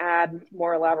Miles can add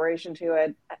more elaboration to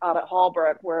it, out at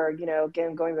Hallbrook, where,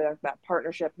 again, going back to that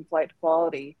partnership and flight to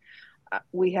quality,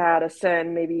 we had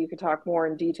Ascend. Maybe you could talk more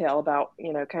in detail about,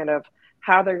 kind of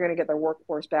how they're going to get their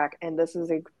workforce back. And this is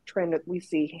a trend that we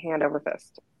see hand over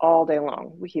fist all day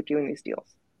long. We keep doing these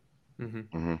deals. Mm-hmm.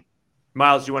 Mm-hmm.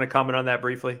 Miles, do you want to comment on that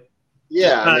briefly?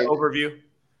 Yeah. Overview.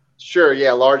 Sure.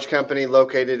 Yeah. Large company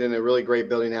located in a really great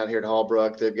building out here at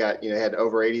Hallbrook. They've got, had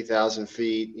over 80,000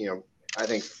 feet, I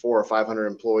think 400 or 500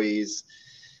 employees.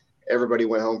 Everybody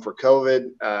went home for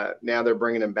COVID. Now they're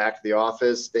bringing them back to the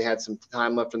office. They had some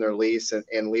time left in their lease,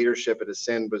 and leadership at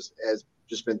Ascend has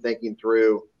just been thinking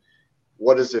through,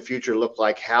 what does the future look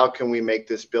like? How can we make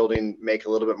this building make a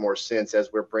little bit more sense as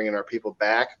we're bringing our people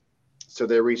back? So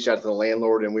they reached out to the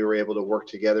landlord, and we were able to work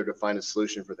together to find a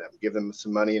solution for them, give them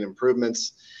some money and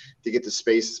improvements to get the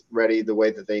space ready the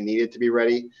way that they need it to be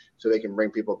ready so they can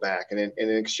bring people back. And in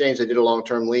exchange, they did a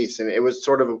long-term lease. And it was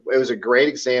a great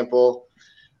example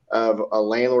of a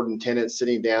landlord and tenant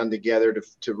sitting down together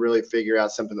to really figure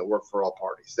out something that worked for all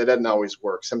parties. That doesn't always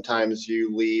work. Sometimes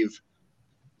you leave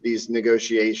these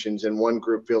negotiations and one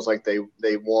group feels like they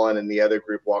won and the other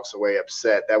group walks away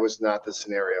upset. That was not the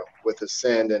scenario with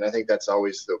Ascend. And I think that's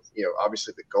always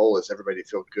obviously the goal is everybody to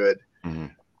feel good,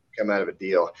 come out of a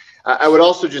deal. I would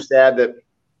also just add that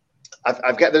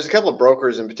there's a couple of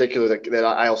brokers in particular that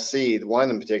I'll see. One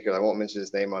in particular, I won't mention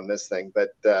his name on this thing, but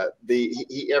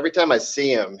he every time I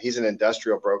see him, he's an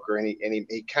industrial broker, and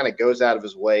he kind of goes out of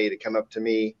his way to come up to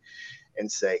me and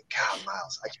say, "God,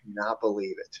 Miles, I cannot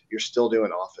believe it. You're still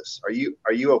doing office. Are you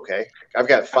okay? I've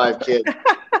got 5 kids."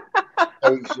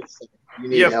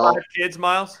 You have help? 5 kids,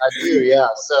 Miles? I do, yeah.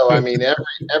 So I mean,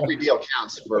 every deal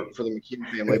counts for the McKeon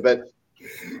family, but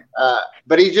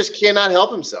he just cannot help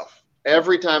himself.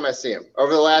 Every time I see him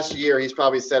over the last year, he's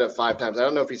probably said it 5 times. I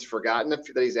don't know if he's forgotten that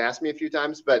he's asked me a few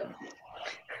times, but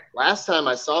last time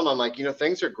I saw him, I'm like,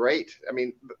 things are great. I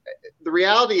mean, the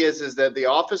reality is that the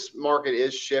office market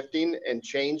is shifting and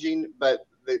changing, but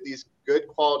these good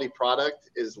quality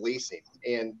product is leasing,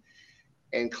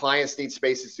 and clients need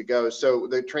spaces to go. So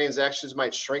the transactions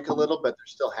might shrink a little, but they're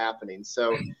still happening.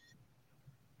 So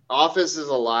office is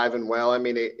alive and well. I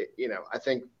mean, I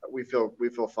think we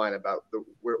feel fine about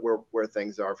where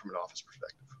things are from an office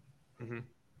perspective. Mm-hmm.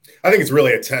 I think it's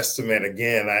really a testament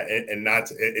again,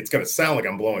 it's going to sound like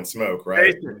I'm blowing smoke,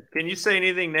 right? Jason, can you say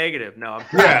anything negative? No.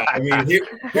 Yeah, I mean,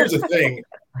 here's the thing.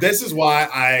 This is why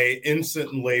I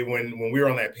instantly, when we were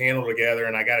on that panel together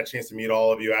and I got a chance to meet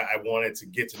all of you, I wanted to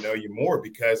get to know you more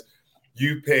because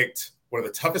you picked one of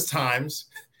the toughest times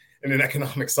in an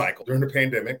economic cycle during the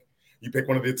pandemic. You picked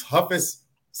one of the toughest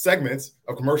segments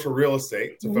of commercial real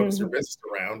estate to focus your business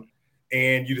around,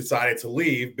 and you decided to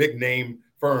leave big name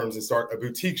firms and start a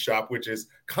boutique shop, which is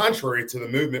contrary to the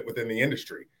movement within the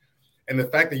industry. And the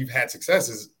fact that you've had success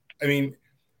is, I mean,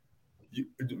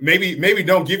 maybe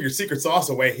don't give your secret sauce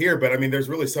away here, but I mean, there's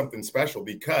really something special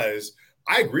because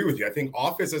I agree with you. I think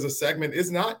office as a segment is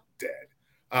not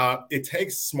dead. It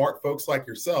takes smart folks like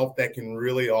yourself that can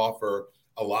really offer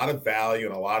a lot of value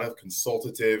and a lot of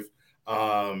consultative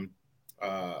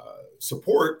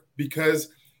support because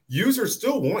users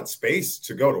still want space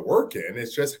to go to work in.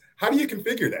 It's just, how do you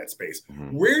configure that space?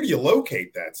 Mm-hmm. Where do you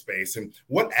locate that space? And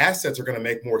what assets are going to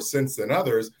make more sense than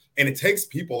others? And it takes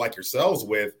people like yourselves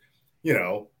with,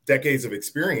 decades of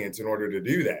experience in order to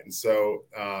do that. And so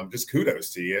just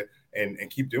kudos to you and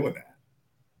keep doing that.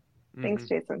 Thanks,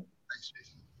 Jason.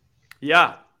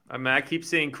 Yeah. I mean, I keep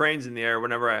seeing cranes in the air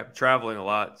whenever I'm traveling a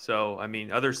lot. So, I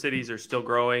mean, other cities are still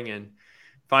growing and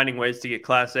finding ways to get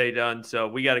Class A done. So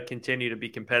we got to continue to be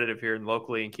competitive here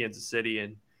locally in Kansas City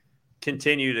and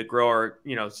continue to grow our,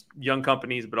 young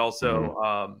companies, but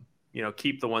also,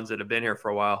 keep the ones that have been here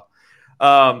for a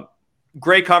while.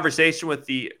 Great conversation with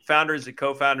the founders and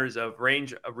co-founders of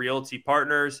Range Realty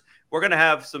Partners. We're going to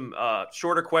have some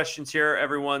shorter questions here,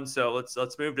 everyone. So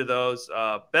let's move to those.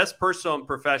 Best personal and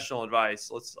professional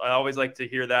advice. I always like to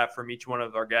hear that from each one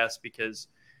of our guests because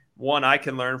one, I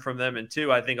can learn from them, and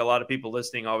two, I think a lot of people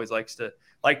listening always like to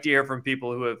hear from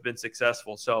people who have been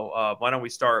successful. So why don't we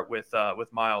start with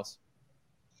Miles?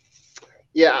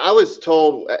 Yeah, I was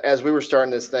told as we were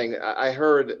starting this thing, I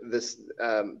heard this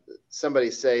somebody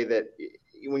say that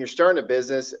when you're starting a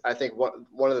business, I think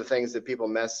one of the things that people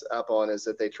mess up on is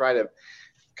that they try to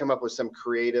come up with some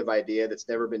creative idea that's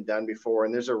never been done before,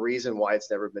 and there's a reason why it's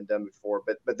never been done before.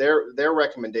 But their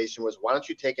recommendation was, why don't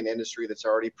you take an industry that's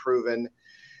already proven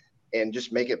and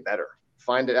just make it better,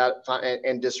 find it out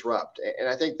and disrupt. And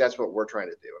I think that's what we're trying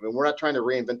to do. I mean, we're not trying to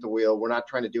reinvent the wheel. We're not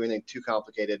trying to do anything too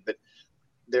complicated, but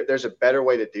there's a better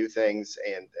way to do things.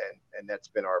 And that's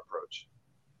been our approach.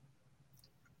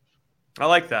 I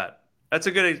like that. That's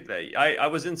a good, I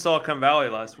was in Silicon Valley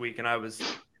last week and I was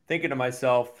thinking to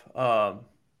myself,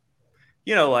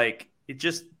 like it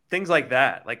just things like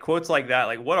that, like quotes like that,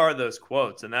 like what are those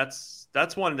quotes? And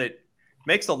that's one that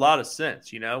makes a lot of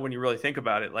sense, when you really think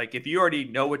about it. Like if you already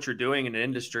know what you're doing in an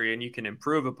industry and you can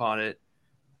improve upon it,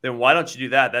 then why don't you do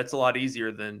that? That's a lot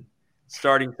easier than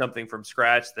starting something from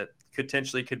scratch that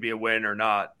potentially could be a win or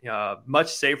not.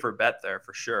 Much safer bet there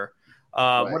for sure.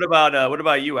 Right. What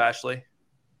about you, Ashley?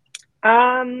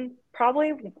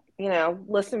 Probably,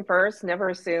 listen first, never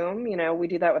assume. We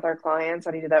do that with our clients.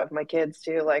 I do that with my kids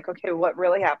too. Like, okay, what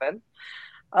really happened?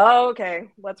 Oh, okay,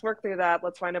 let's work through that.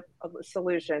 Let's find a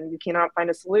solution. You cannot find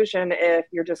a solution if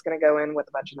you're just going to go in with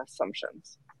a bunch of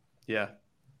assumptions. Yeah.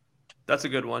 That's a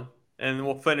good one. And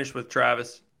we'll finish with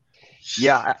Travis.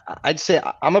 Yeah, I'd say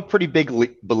I'm a pretty big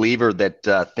believer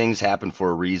that things happen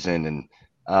for a reason.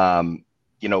 And,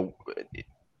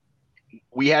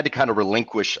 we had to kind of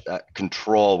relinquish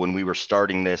control when we were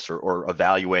starting this or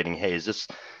evaluating, hey, is this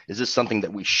something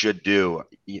that we should do?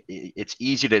 It's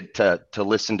easy to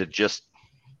listen to just,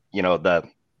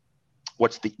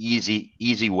 what's the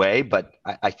easy way. But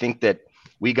I think that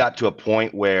we got to a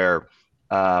point where,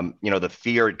 the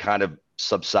fear had kind of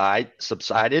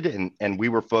subsided and we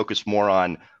were focused more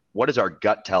on what does our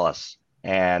gut tell us?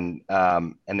 And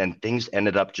then things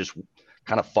ended up just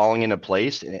kind of falling into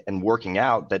place and working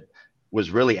out that was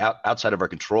really outside of our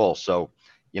control. So,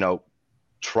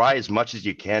 try as much as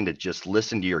you can to just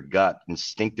listen to your gut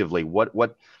instinctively.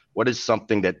 What is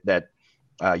something that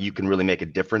you can really make a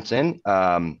difference in?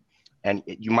 And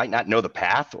you might not know the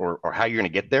path or how you're going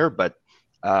to get there, but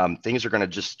things are going to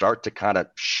just start to kind of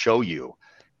show you.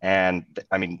 And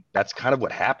I mean, that's kind of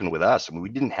what happened with us. I mean, we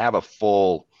didn't have a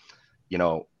full,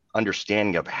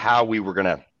 understanding of how we were going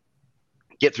to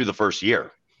get through the first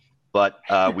year. But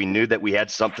we knew that we had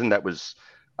something that was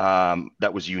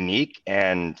unique,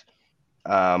 and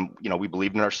we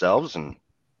believed in ourselves, and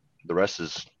the rest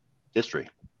is history.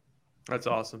 That's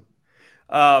awesome.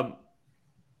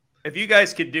 If you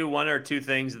guys could do one or two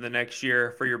things in the next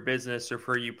year for your business or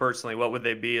for you personally, what would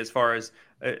they be as far as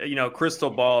crystal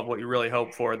ball of what you really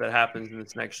hope for that happens in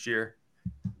this next year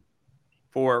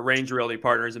for Range Realty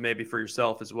Partners and maybe for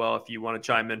yourself as well, if you want to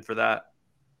chime in for that?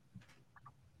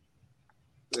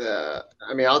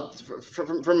 I mean,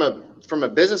 from a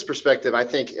business perspective, I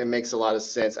think it makes a lot of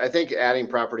sense. I think adding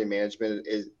property management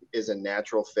is a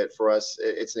natural fit for us.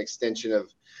 It's an extension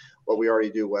of what we already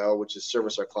do well, which is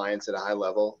service our clients at a high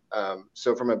level.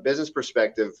 So from a business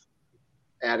perspective,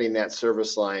 adding that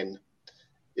service line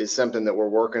is something that we're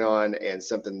working on and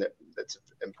something that's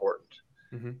important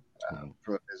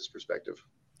from a business perspective.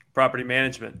 Property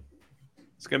management.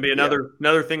 It's going to be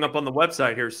another thing up on the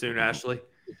website here soon, Ashley.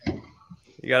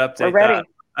 You got to update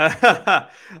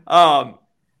that.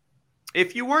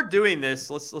 If you weren't doing this,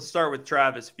 let's start with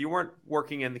Travis. If you weren't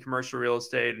working in the commercial real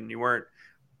estate and you weren't,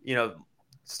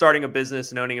 starting a business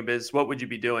and owning a business, what would you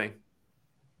be doing?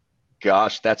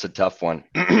 Gosh, that's a tough one.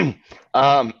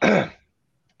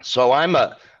 So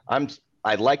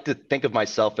I like to think of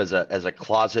myself as a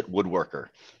closet woodworker.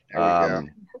 So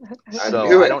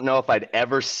I don't know if I'd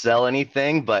ever sell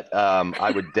anything, but I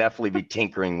would definitely be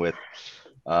tinkering with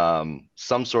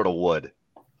some sort of wood.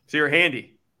 So you're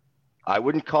handy. I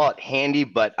wouldn't call it handy,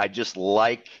 but I just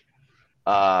like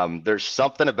there's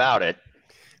something about it.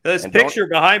 This picture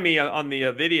behind me on the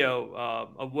video,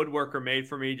 a woodworker made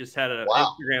for me, just had an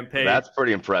Instagram page. That's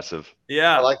pretty impressive.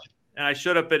 Yeah. I like it. And I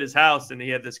showed up at his house and he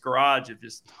had this garage of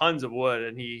just tons of wood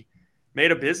and he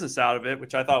made a business out of it,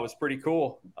 which I thought was pretty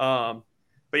cool. But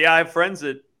yeah, I have friends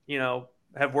that,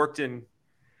 have worked in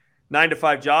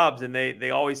 9-to-5 jobs and they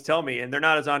always tell me, and they're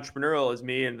not as entrepreneurial as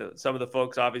me and some of the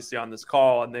folks obviously on this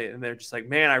call. And they're just like,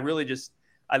 man,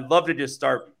 I'd love to just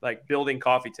start like building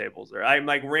coffee tables or I'm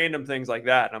like random things like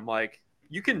that. And I'm like,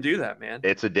 you can do that, man.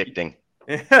 It's addicting.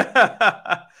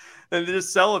 And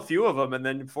just sell a few of them. And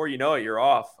then before you know it, you're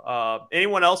off.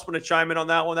 Anyone else want to chime in on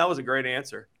that one? That was a great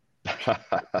answer.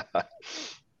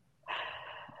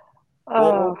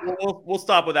 We'll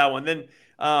stop with that one. Then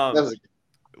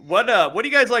what do you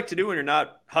guys like to do when you're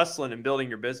not hustling and building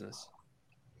your business?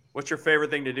 What's your favorite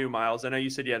thing to do, Miles? I know you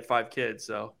said you had 5 kids,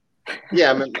 so. Yeah,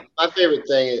 I mean, my favorite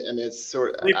thing, and it's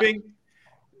sort of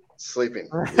sleeping.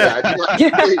 Yeah, I do like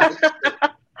sleep.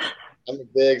 I'm a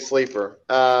big sleeper.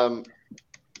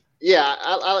 Yeah,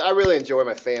 I really enjoy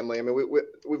my family. I mean,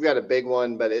 we've got a big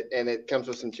one, but it comes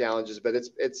with some challenges. But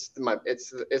it's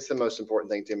the most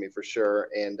important thing to me for sure.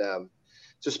 And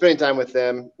so spending time with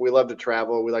them. We love to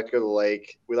travel. We like to go to the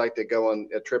lake. We like to go on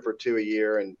a trip or two a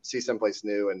year and see someplace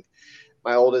new. And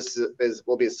my oldest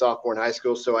will be a sophomore in high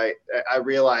school, so I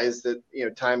realize that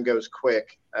time goes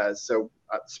quick. So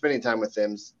spending time with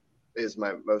them is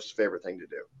my most favorite thing to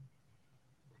do.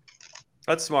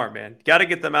 That's smart, man. Got to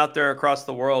get them out there across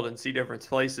the world and see different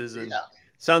places. And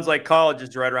sounds like college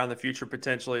is right around the future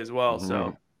potentially as well. Mm-hmm.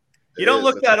 So you don't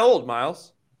look that old,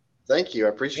 Miles. Thank you. I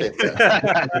appreciate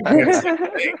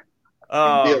that.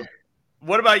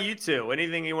 What about you two?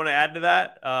 Anything you want to add to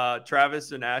that,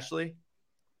 Travis and Ashley?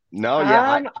 No,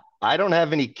 yeah, I don't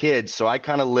have any kids, so I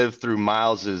kind of live through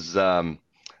Miles's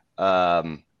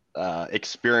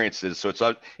experiences.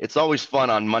 So it's always fun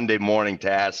on Monday morning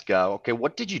to ask, okay,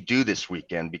 what did you do this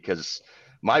weekend? Because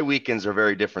my weekends are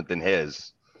very different than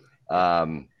his.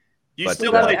 You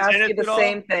still play tennis at all?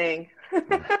 Same thing.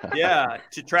 Yeah.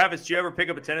 To Travis, do you ever pick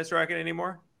up a tennis racket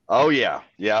anymore? Oh yeah.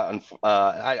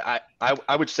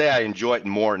 I would say I enjoy it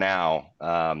more now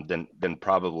than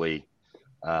probably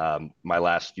my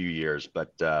last few years.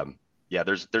 But yeah,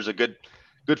 there's a good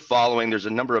following. There's a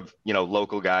number of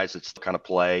local guys that still kind of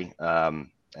play, and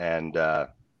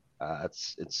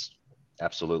it's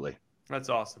absolutely. That's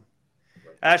awesome.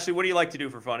 Ashley, what do you like to do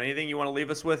for fun? Anything you want to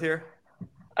leave us with here?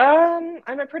 I'm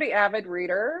a pretty avid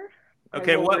reader.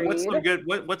 Okay, what's some good?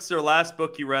 What's the last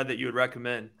book you read that you would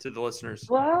recommend to the listeners?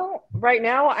 Well, right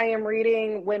now I am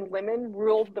reading When Women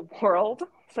Ruled the World,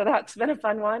 so that's been a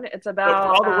fun one. It's about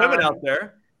for all the women out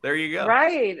there. There you go.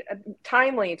 Right,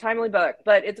 timely book,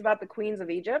 but it's about the queens of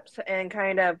Egypt and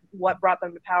kind of what brought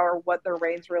them to power, what their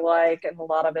reigns were like, and a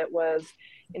lot of it was,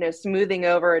 smoothing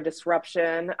over a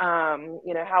disruption.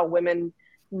 How women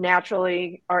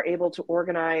naturally are able to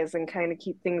organize and kind of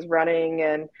keep things running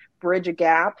and bridge a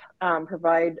gap,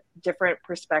 provide different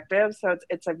perspectives. So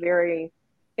it's a very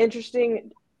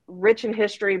interesting, rich in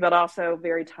history, but also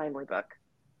very timely book.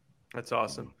 That's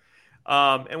awesome.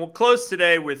 And we'll close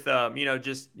today with,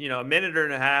 just a minute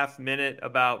and a half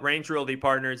about Range Realty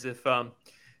Partners. If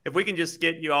we can just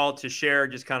get you all to share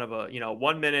just kind of a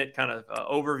 1 minute kind of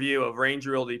overview of Range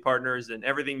Realty Partners and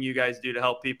everything you guys do to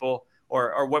help people,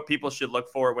 or what people should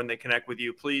look for when they connect with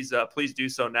you, please do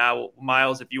so now.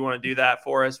 Miles, if you want to do that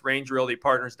for us,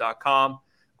 rangerealtypartners.com.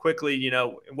 Quickly,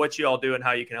 what you all do and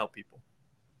how you can help people.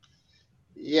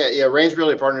 Yeah. Range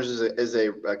Realty Partners is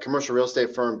a commercial real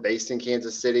estate firm based in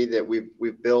Kansas City that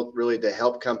we've built really to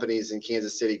help companies in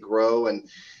Kansas City grow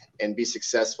and be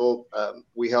successful.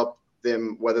 We help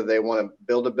them whether they want to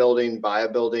build a building, buy a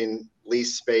building,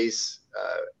 lease space,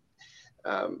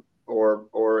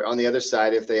 or on the other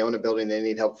side, if they own a building, they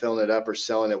need help filling it up or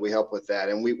selling it, we help with that.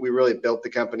 And we really built the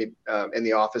company in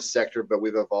the office sector, but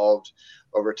we've evolved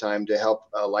over time to help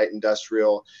light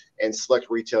industrial and select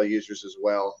retail users as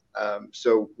well.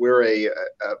 So we're a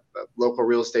local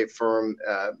real estate firm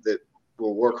that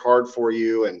will work hard for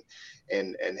you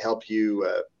and help you,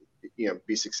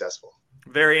 be successful.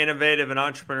 Very innovative and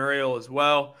entrepreneurial as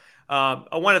well.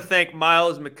 I want to thank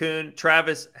Miles McCune,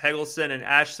 Travis Hegelson, and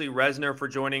Ashley Resner for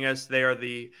joining us. They are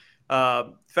the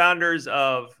founders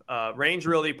of Range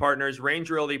Realty Partners.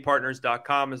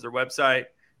 RangeRealtyPartners.com is their website.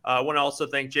 I want to also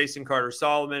thank Jason Carter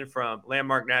Solomon from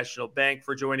Landmark National Bank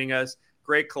for joining us.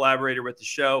 Great collaborator with the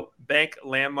show.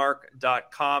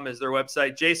 BankLandmark.com is their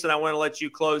website. Jason, I want to let you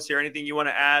close here. Anything you want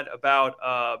to add about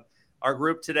our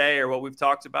group today or what we've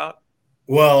talked about?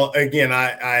 Well, again,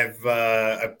 I've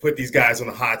put these guys on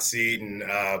the hot seat and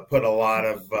put a lot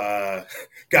of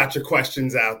gotcha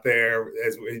questions out there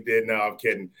as we did. No, I'm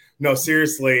kidding. No,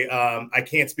 seriously, I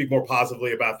can't speak more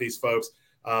positively about these folks.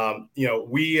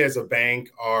 We as a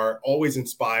bank are always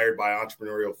inspired by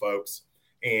entrepreneurial folks,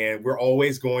 and we're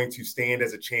always going to stand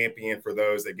as a champion for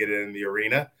those that get in the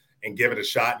arena and give it a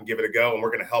shot and give it a go. And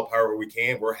we're going to help however we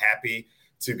can. We're happy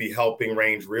to be helping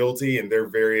Range Realty in their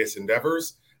various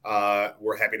endeavors.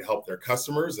 We're happy to help their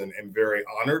customers and very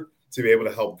honored to be able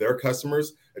to help their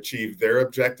customers achieve their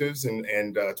objectives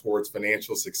and towards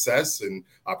financial success and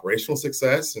operational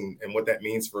success and what that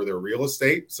means for their real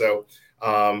estate. So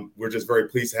we're just very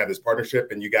pleased to have this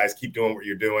partnership, and you guys keep doing what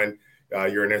you're doing.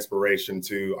 You're an inspiration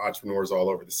to entrepreneurs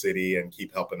all over the city and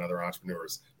keep helping other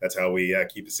entrepreneurs. That's how we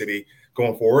keep the city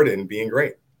going forward and being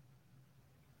great.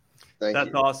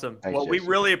 That's awesome. Thanks, well, Jason. We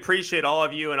really appreciate all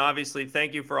of you, and obviously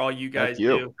thank you for all you guys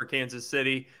do for Kansas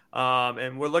City.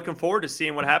 And we're looking forward to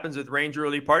seeing what happens with Range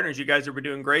Realty Partners. You guys have been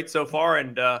doing great so far,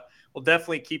 and we'll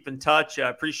definitely keep in touch. I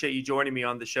appreciate you joining me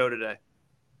on the show today.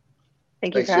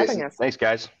 Thank you for having us. Thanks,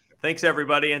 guys. Thanks,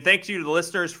 everybody. And thanks you to the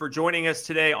listeners for joining us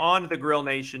today on the Grill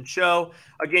Nation Show.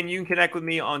 Again, you can connect with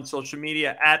me on social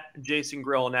media at Jason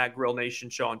Grill and at Grill Nation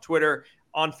Show on Twitter,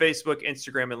 on Facebook,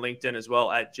 Instagram, and LinkedIn as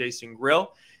well at Jason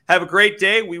Grill. Have a great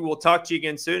day. We will talk to you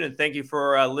again soon. And thank you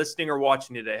for listening or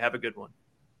watching today. Have a good one.